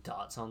the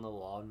dots on the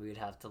wall, and we'd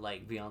have to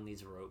like be on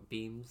these rope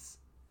beams.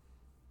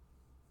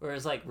 Where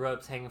it's like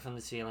ropes hanging from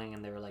the ceiling,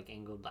 and they were like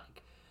angled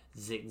like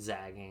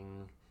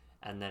zigzagging.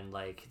 And then,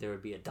 like, there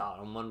would be a dot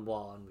on one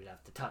wall, and we'd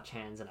have to touch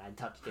hands, and I'd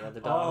touch the other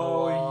dot on the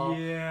wall. Oh,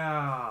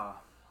 yeah.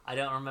 I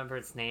don't remember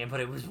its name,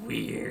 but it was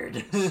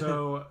weird.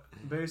 So,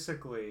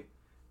 basically,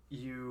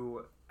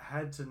 you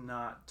had to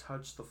not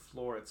touch the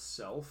floor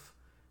itself.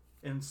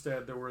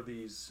 Instead, there were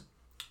these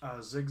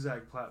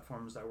zigzag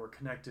platforms that were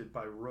connected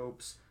by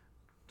ropes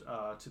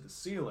to the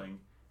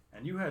ceiling,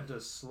 and you had to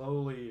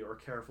slowly or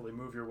carefully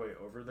move your way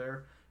over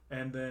there,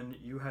 and then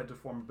you had to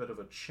form a bit of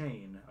a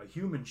chain, a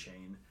human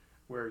chain,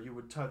 where you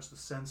would touch the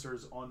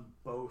sensors on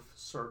both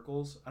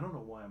circles. I don't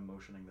know why I'm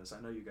motioning this.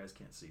 I know you guys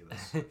can't see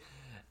this.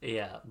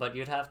 Yeah, but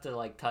you'd have to,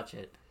 like, touch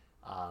it.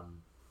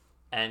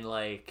 And,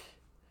 like,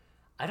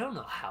 I don't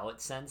know how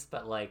it sensed,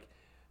 but, like,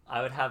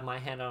 I would have my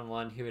hand on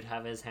one, he would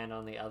have his hand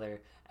on the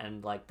other,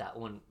 and, like, that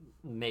wouldn't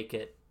make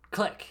it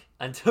click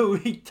until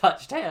we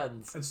touched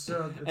hands. It's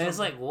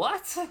like,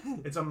 what?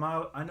 It's a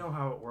mild... I know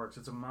how it works.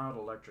 It's a mild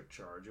electric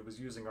charge. It was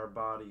using our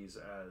bodies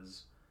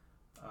as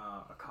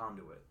a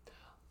conduit.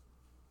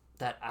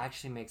 That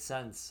actually makes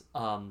sense,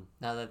 now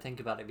that I think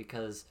about it,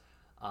 because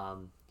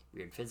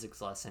weird physics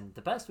lesson,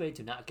 the best way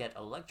to not get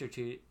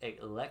electrocuted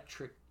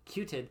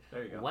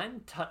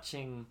when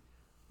touching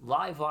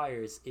live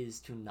wires is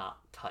to not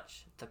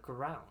touch the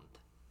ground.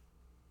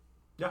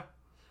 Yeah.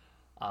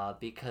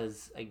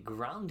 Because a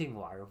grounding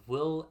wire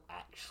will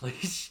actually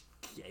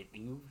get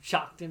you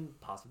shocked and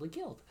possibly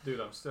killed. Dude,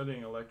 I'm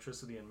studying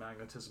electricity and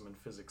magnetism and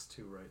physics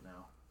 2 right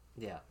now.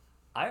 Yeah.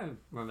 I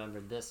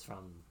remember this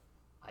from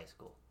high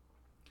school.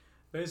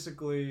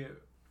 Basically,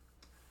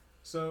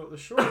 so the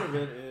short of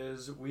it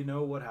is we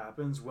know what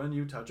happens when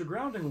you touch a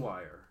grounding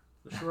wire.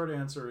 The short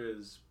answer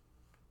is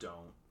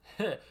don't.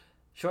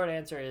 Short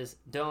answer is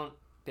don't.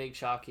 Big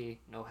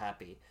shocky, no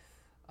happy.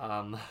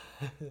 Now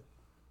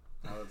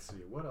let's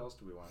see. What else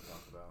do we want to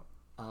talk about?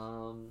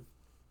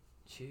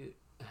 Shoot.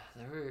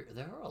 There were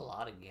a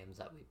lot of games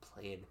that we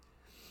played.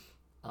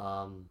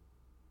 I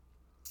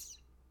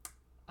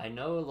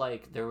know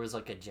like there was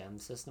like a gem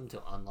system to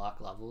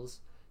unlock levels.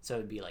 So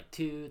it'd be like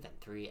 2, then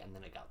 3, and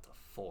then it got to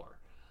 4.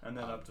 And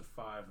then up to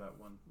 5 that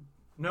one.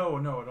 No,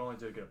 it only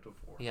did get up to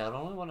 4. Yeah, it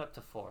only went up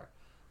to 4.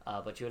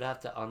 But you would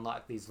have to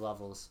unlock these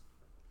levels.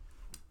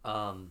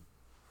 And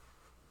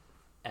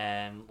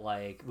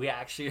like we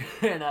actually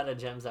ran out of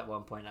gems at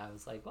one point. I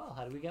was like, well,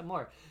 how do we get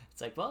more? It's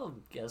like, well,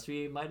 guess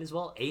we might as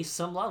well ace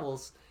some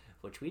levels,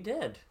 which we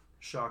did.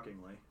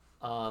 Shockingly.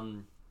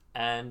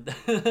 And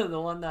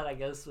the one that I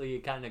guess we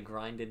kind of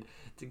grinded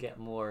to get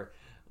more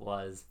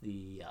was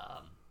the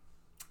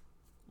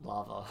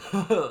lava.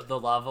 The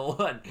lava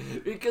one.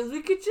 Because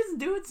we could just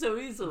do it so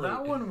easily.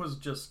 That one was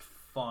just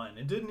fun.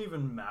 It didn't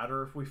even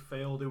matter if we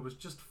failed. It was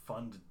just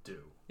fun to do.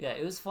 Yeah,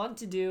 it was fun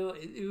to do.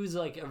 It was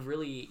like a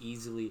really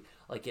easily,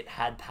 like it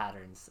had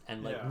patterns.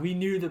 And like we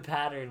knew the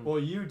pattern. Well,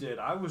 you did.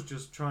 I was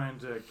just trying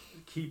to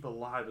keep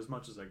alive as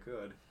much as I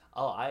could.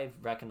 oh, I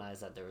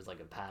recognized that there was like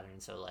a pattern,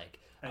 so like.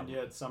 And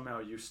yet somehow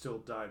you still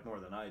died more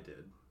than I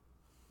did.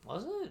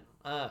 Was it?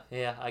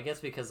 Yeah, I guess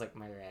because like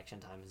my reaction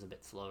time is a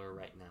bit slower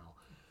right now.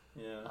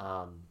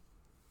 Yeah.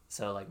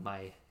 So like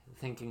my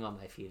thinking on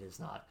my feet is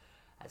not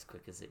as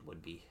quick as it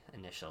would be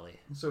initially.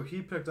 So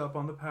he picked up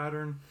on the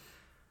pattern.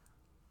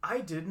 I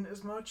didn't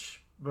as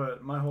much,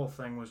 but my whole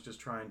thing was just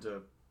trying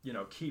to,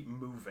 keep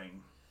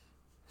moving.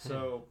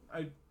 So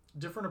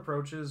different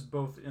approaches,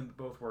 both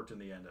worked in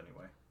the end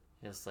anyway.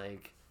 Just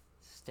like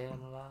staying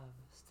alive.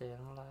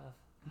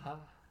 Ha.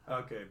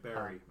 Okay,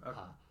 Barry.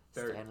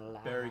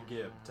 Barry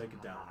Gibb, take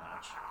it down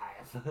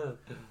a notch.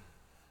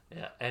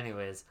 Yeah.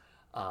 Anyways,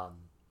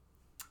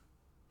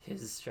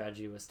 his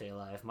strategy was stay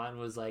alive. Mine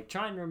was like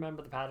trying to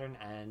remember the pattern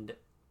and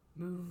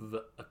move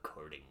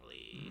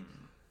accordingly.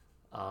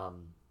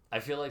 I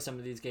feel like some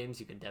of these games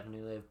you could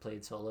definitely have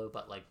played solo,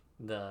 but like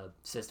the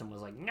system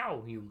was like,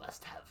 no, you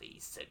must have a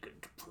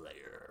second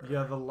player.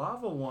 Yeah, the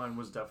lava one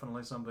was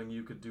definitely something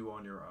you could do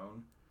on your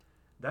own.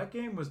 That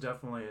game was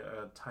definitely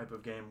a type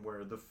of game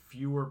where the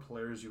fewer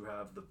players you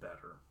have, the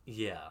better.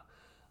 Yeah.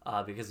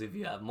 Because if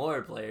you have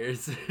more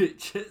players, it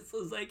just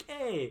was like,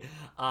 hey,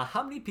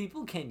 how many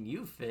people can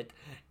you fit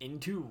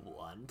into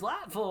one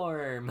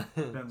platform?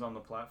 Depends on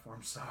the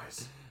platform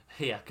size.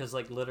 Yeah, because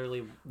like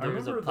literally there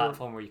was a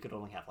platform where you could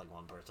only have like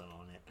one person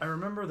on it. I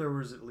remember there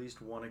was at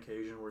least one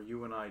occasion where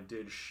you and I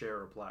did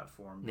share a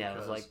platform. Yeah, it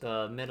was like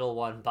the middle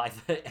one by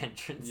the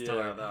entrance door.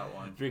 Yeah, that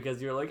one.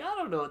 Because you're like, I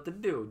don't know what to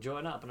do.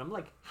 Join up. And I'm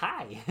like,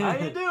 hi. How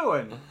you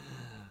doing?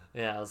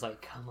 Yeah, I was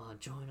like, come on,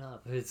 join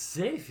up. It's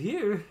safe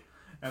here.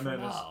 And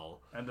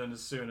then as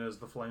soon as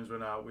the flames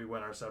went out, we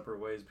went our separate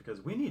ways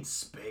because we need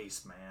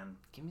space, man.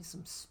 Give me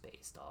some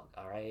space, dog.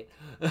 All right.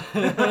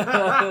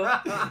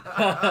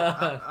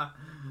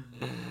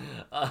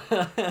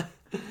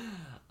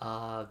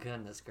 Oh,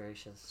 goodness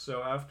gracious.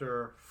 So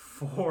after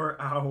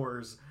 4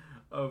 hours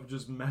of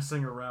just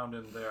messing around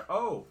in there.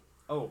 Oh,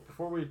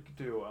 before we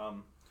do,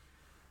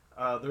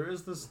 there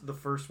is the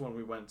first one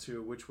we went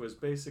to, which was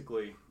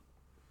basically,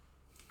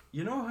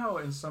 you know how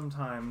in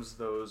sometimes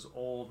those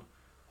old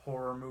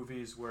horror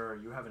movies where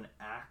you have an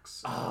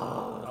axe.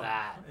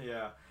 That.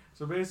 Yeah.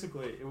 So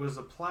basically, it was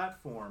a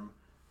platform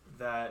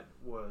that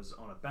was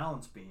on a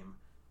balance beam,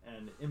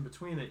 and in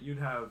between it, you'd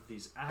have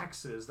these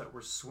axes that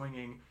were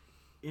swinging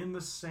in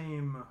the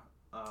same,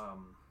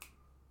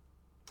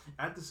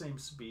 at the same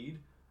speed,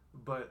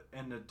 but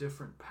in a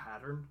different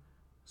pattern.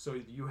 So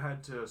you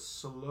had to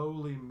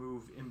slowly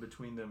move in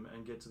between them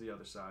and get to the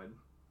other side.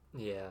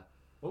 Yeah.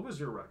 What was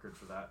your record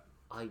for that?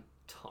 I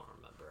don't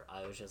remember.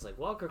 I was just like,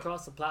 walk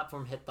across the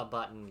platform, hit the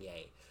button,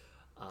 yay.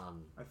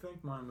 I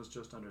think mine was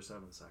just under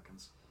 7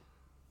 seconds.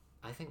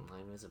 I think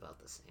mine was about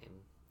the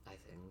same. I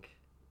think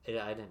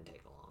I didn't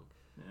take long.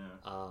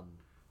 Yeah.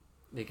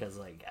 Because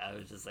like I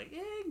was just like,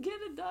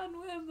 get it done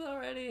with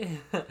already.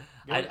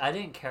 I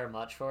didn't care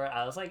much for it.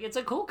 I was like, it's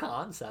a cool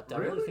concept. I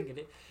really think it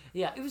is.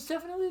 Yeah, it was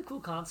definitely a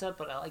cool concept,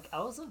 but I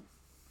wasn't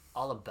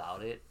all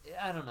about it.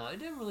 I don't know. It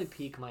didn't really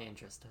pique my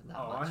interest that much.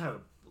 I had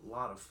a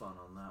lot of fun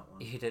on that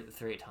one. He did it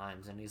 3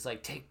 times, and he's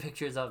like, take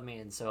pictures of me,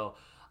 and so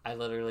I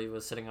literally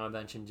was sitting on a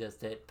bench and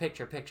just hit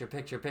picture. I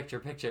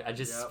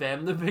just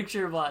spammed the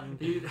picture button.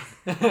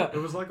 It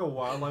was like a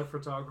wildlife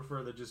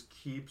photographer that just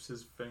keeps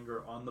his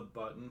finger on the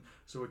button,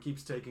 so it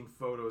keeps taking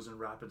photos in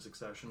rapid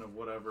succession of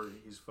whatever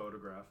he's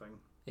photographing.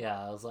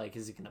 Yeah, I was like,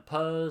 is he gonna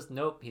pose?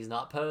 Nope, he's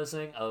not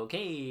posing.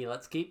 Okay,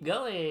 let's keep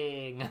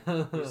going.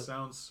 He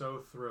sounds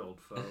so thrilled,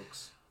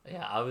 folks.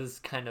 Yeah, I was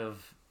kind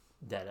of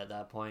dead at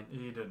that point.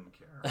 He didn't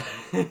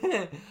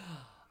care.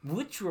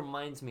 Which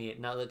reminds me,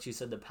 now that you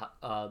said the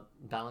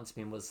balance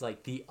beam, was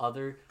like the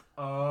other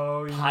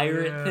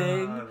pirate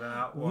thing,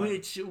 that one.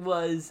 which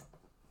was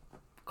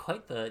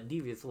quite the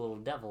devious little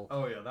devil.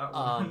 Oh yeah, that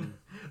one.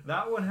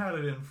 That one had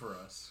it in for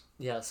us.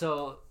 Yeah,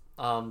 so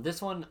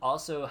this one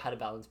also had a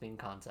balance beam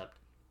concept,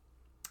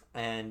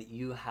 and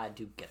you had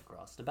to get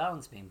across the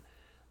balance beam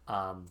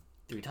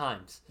 3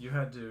 times. You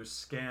had to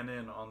scan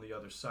in on the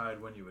other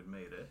side when you had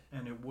made it,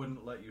 and it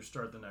wouldn't let you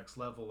start the next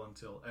level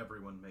until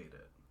everyone made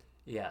it.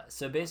 Yeah,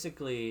 so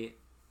basically,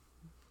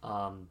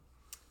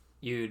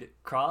 you'd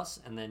cross,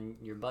 and then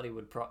your buddy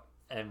would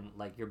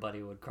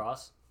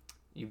cross.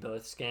 You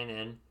both scan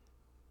in,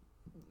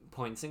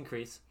 points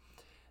increase.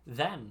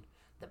 Then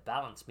the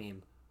balance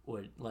beam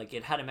would, like,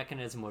 it had a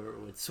mechanism where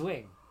it would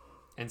swing,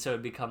 and so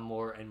it'd become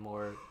more and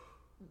more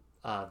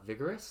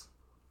vigorous.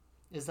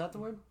 Is that the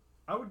word?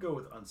 I would go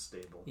with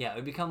unstable. Yeah, it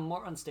would become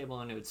more unstable,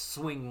 and it would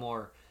swing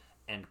more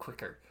and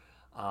quicker,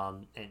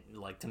 and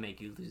like to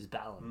make you lose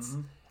balance.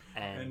 Mm-hmm.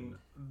 And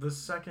the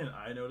second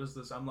I noticed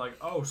this, I'm like,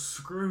 oh,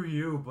 screw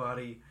you,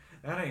 buddy.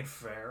 That ain't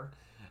fair.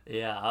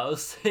 Yeah, I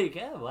was like,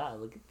 oh, wow,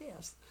 look at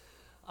this.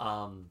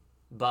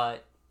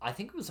 But I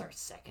think it was our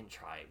second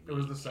try. It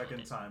was the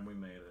second time we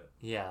made it.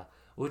 Yeah,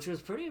 which was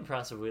pretty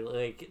impressive. We,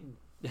 like,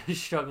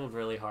 struggled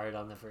really hard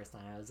on the first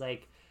time. I was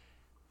like,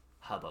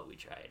 how about we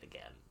try it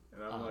again?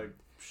 And I'm like,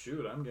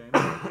 shoot, I'm game.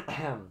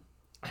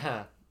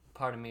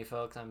 Pardon me,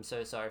 folks. I'm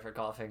so sorry for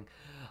coughing.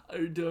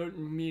 I don't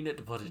mean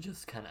it, but it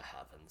just kind of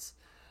happens.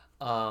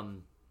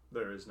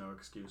 There is no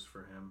excuse for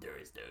him. There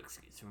is no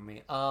excuse for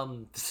me.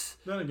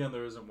 Then again,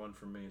 there isn't one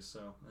for me,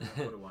 so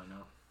what do I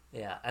know?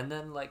 Yeah, and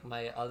then like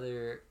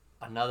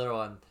another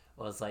one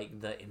was like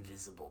the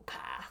invisible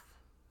path.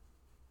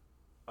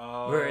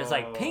 Oh. Where it's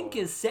like, pink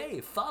is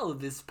safe, follow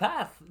this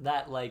path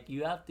that like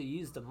you have to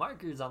use the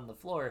markers on the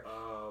floor.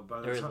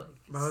 By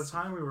the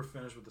time we were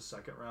finished with the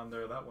second round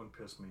there, that one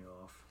pissed me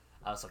off.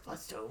 I was like,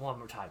 let's do it one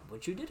more time,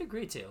 which you did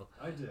agree to.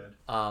 I did.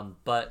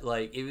 But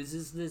like it was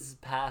just this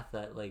path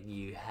that like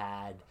you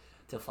had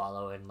to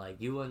follow, and like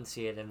you wouldn't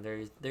see it, and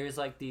there's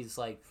like these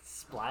like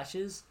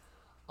splashes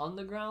on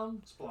the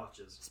ground.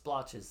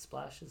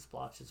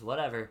 Splotches,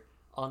 whatever,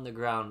 on the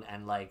ground,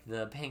 and like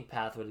the pink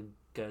path would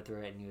go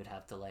through it, and you would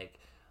have to like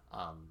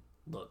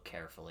look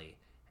carefully,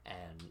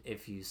 and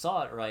if you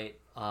saw it right,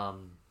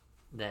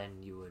 then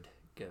you would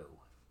go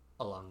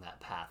along that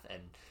path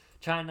and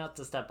try not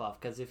to step off,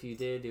 because if you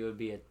did, it would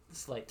be a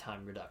slight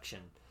time reduction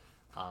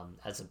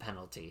as a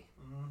penalty.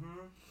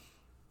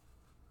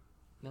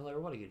 Miller,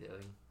 what are you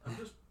doing? I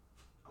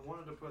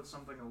wanted to put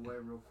something away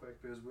real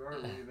quick because we are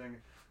leaving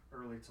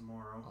early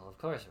tomorrow. Well, of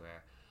course we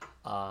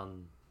are.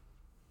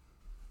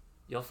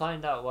 You'll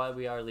find out why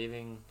we are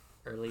leaving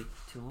early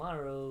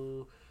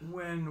tomorrow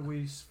when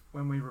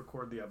we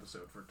record the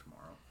episode for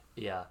tomorrow.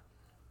 Yeah.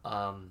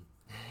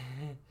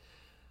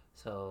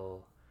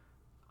 So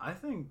I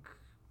think,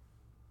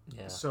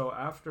 yeah. So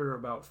after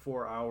about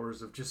 4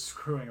 hours of just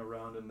screwing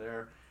around in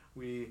there,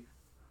 we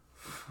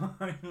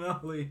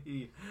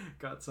finally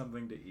got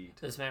something to eat.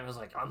 This man was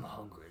like, I'm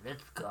hungry,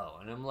 let's go.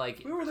 And I'm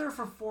like, we were there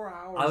for 4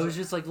 hours. I was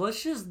just like,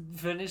 let's just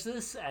finish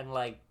this and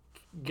like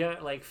go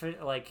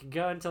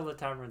go until the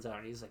time runs out.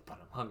 And he's like, but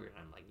I'm hungry.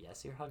 And I'm like,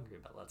 yes, you're hungry,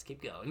 but let's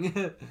keep going.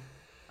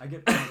 I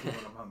get cranky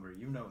when I'm hungry,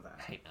 you know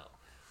that. I know.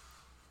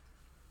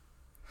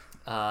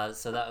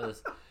 So that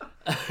was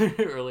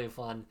really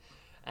fun,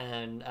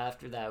 and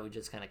after that we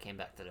just kind of came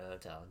back to the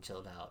hotel and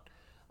chilled out,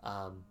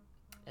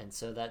 and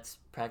so that's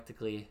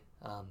practically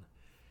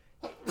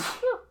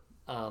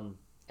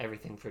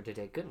everything for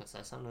today. Goodness,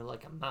 I sounded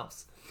like a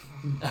mouse.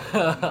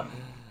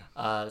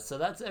 So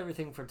that's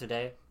everything for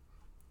today.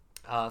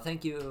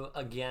 Thank you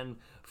again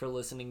for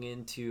listening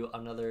in to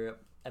another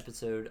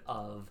episode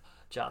of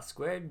Joss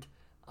Squared.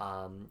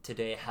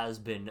 Today has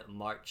been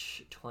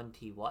March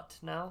 20 what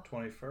now?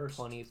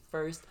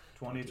 21st,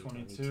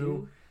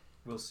 2022.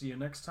 We'll see you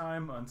next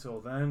time. Until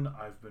then,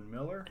 I've been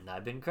Miller. And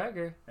I've been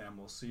Kreger. And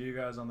we'll see you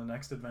guys on the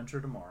next adventure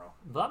tomorrow.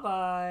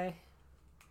 Bye-bye.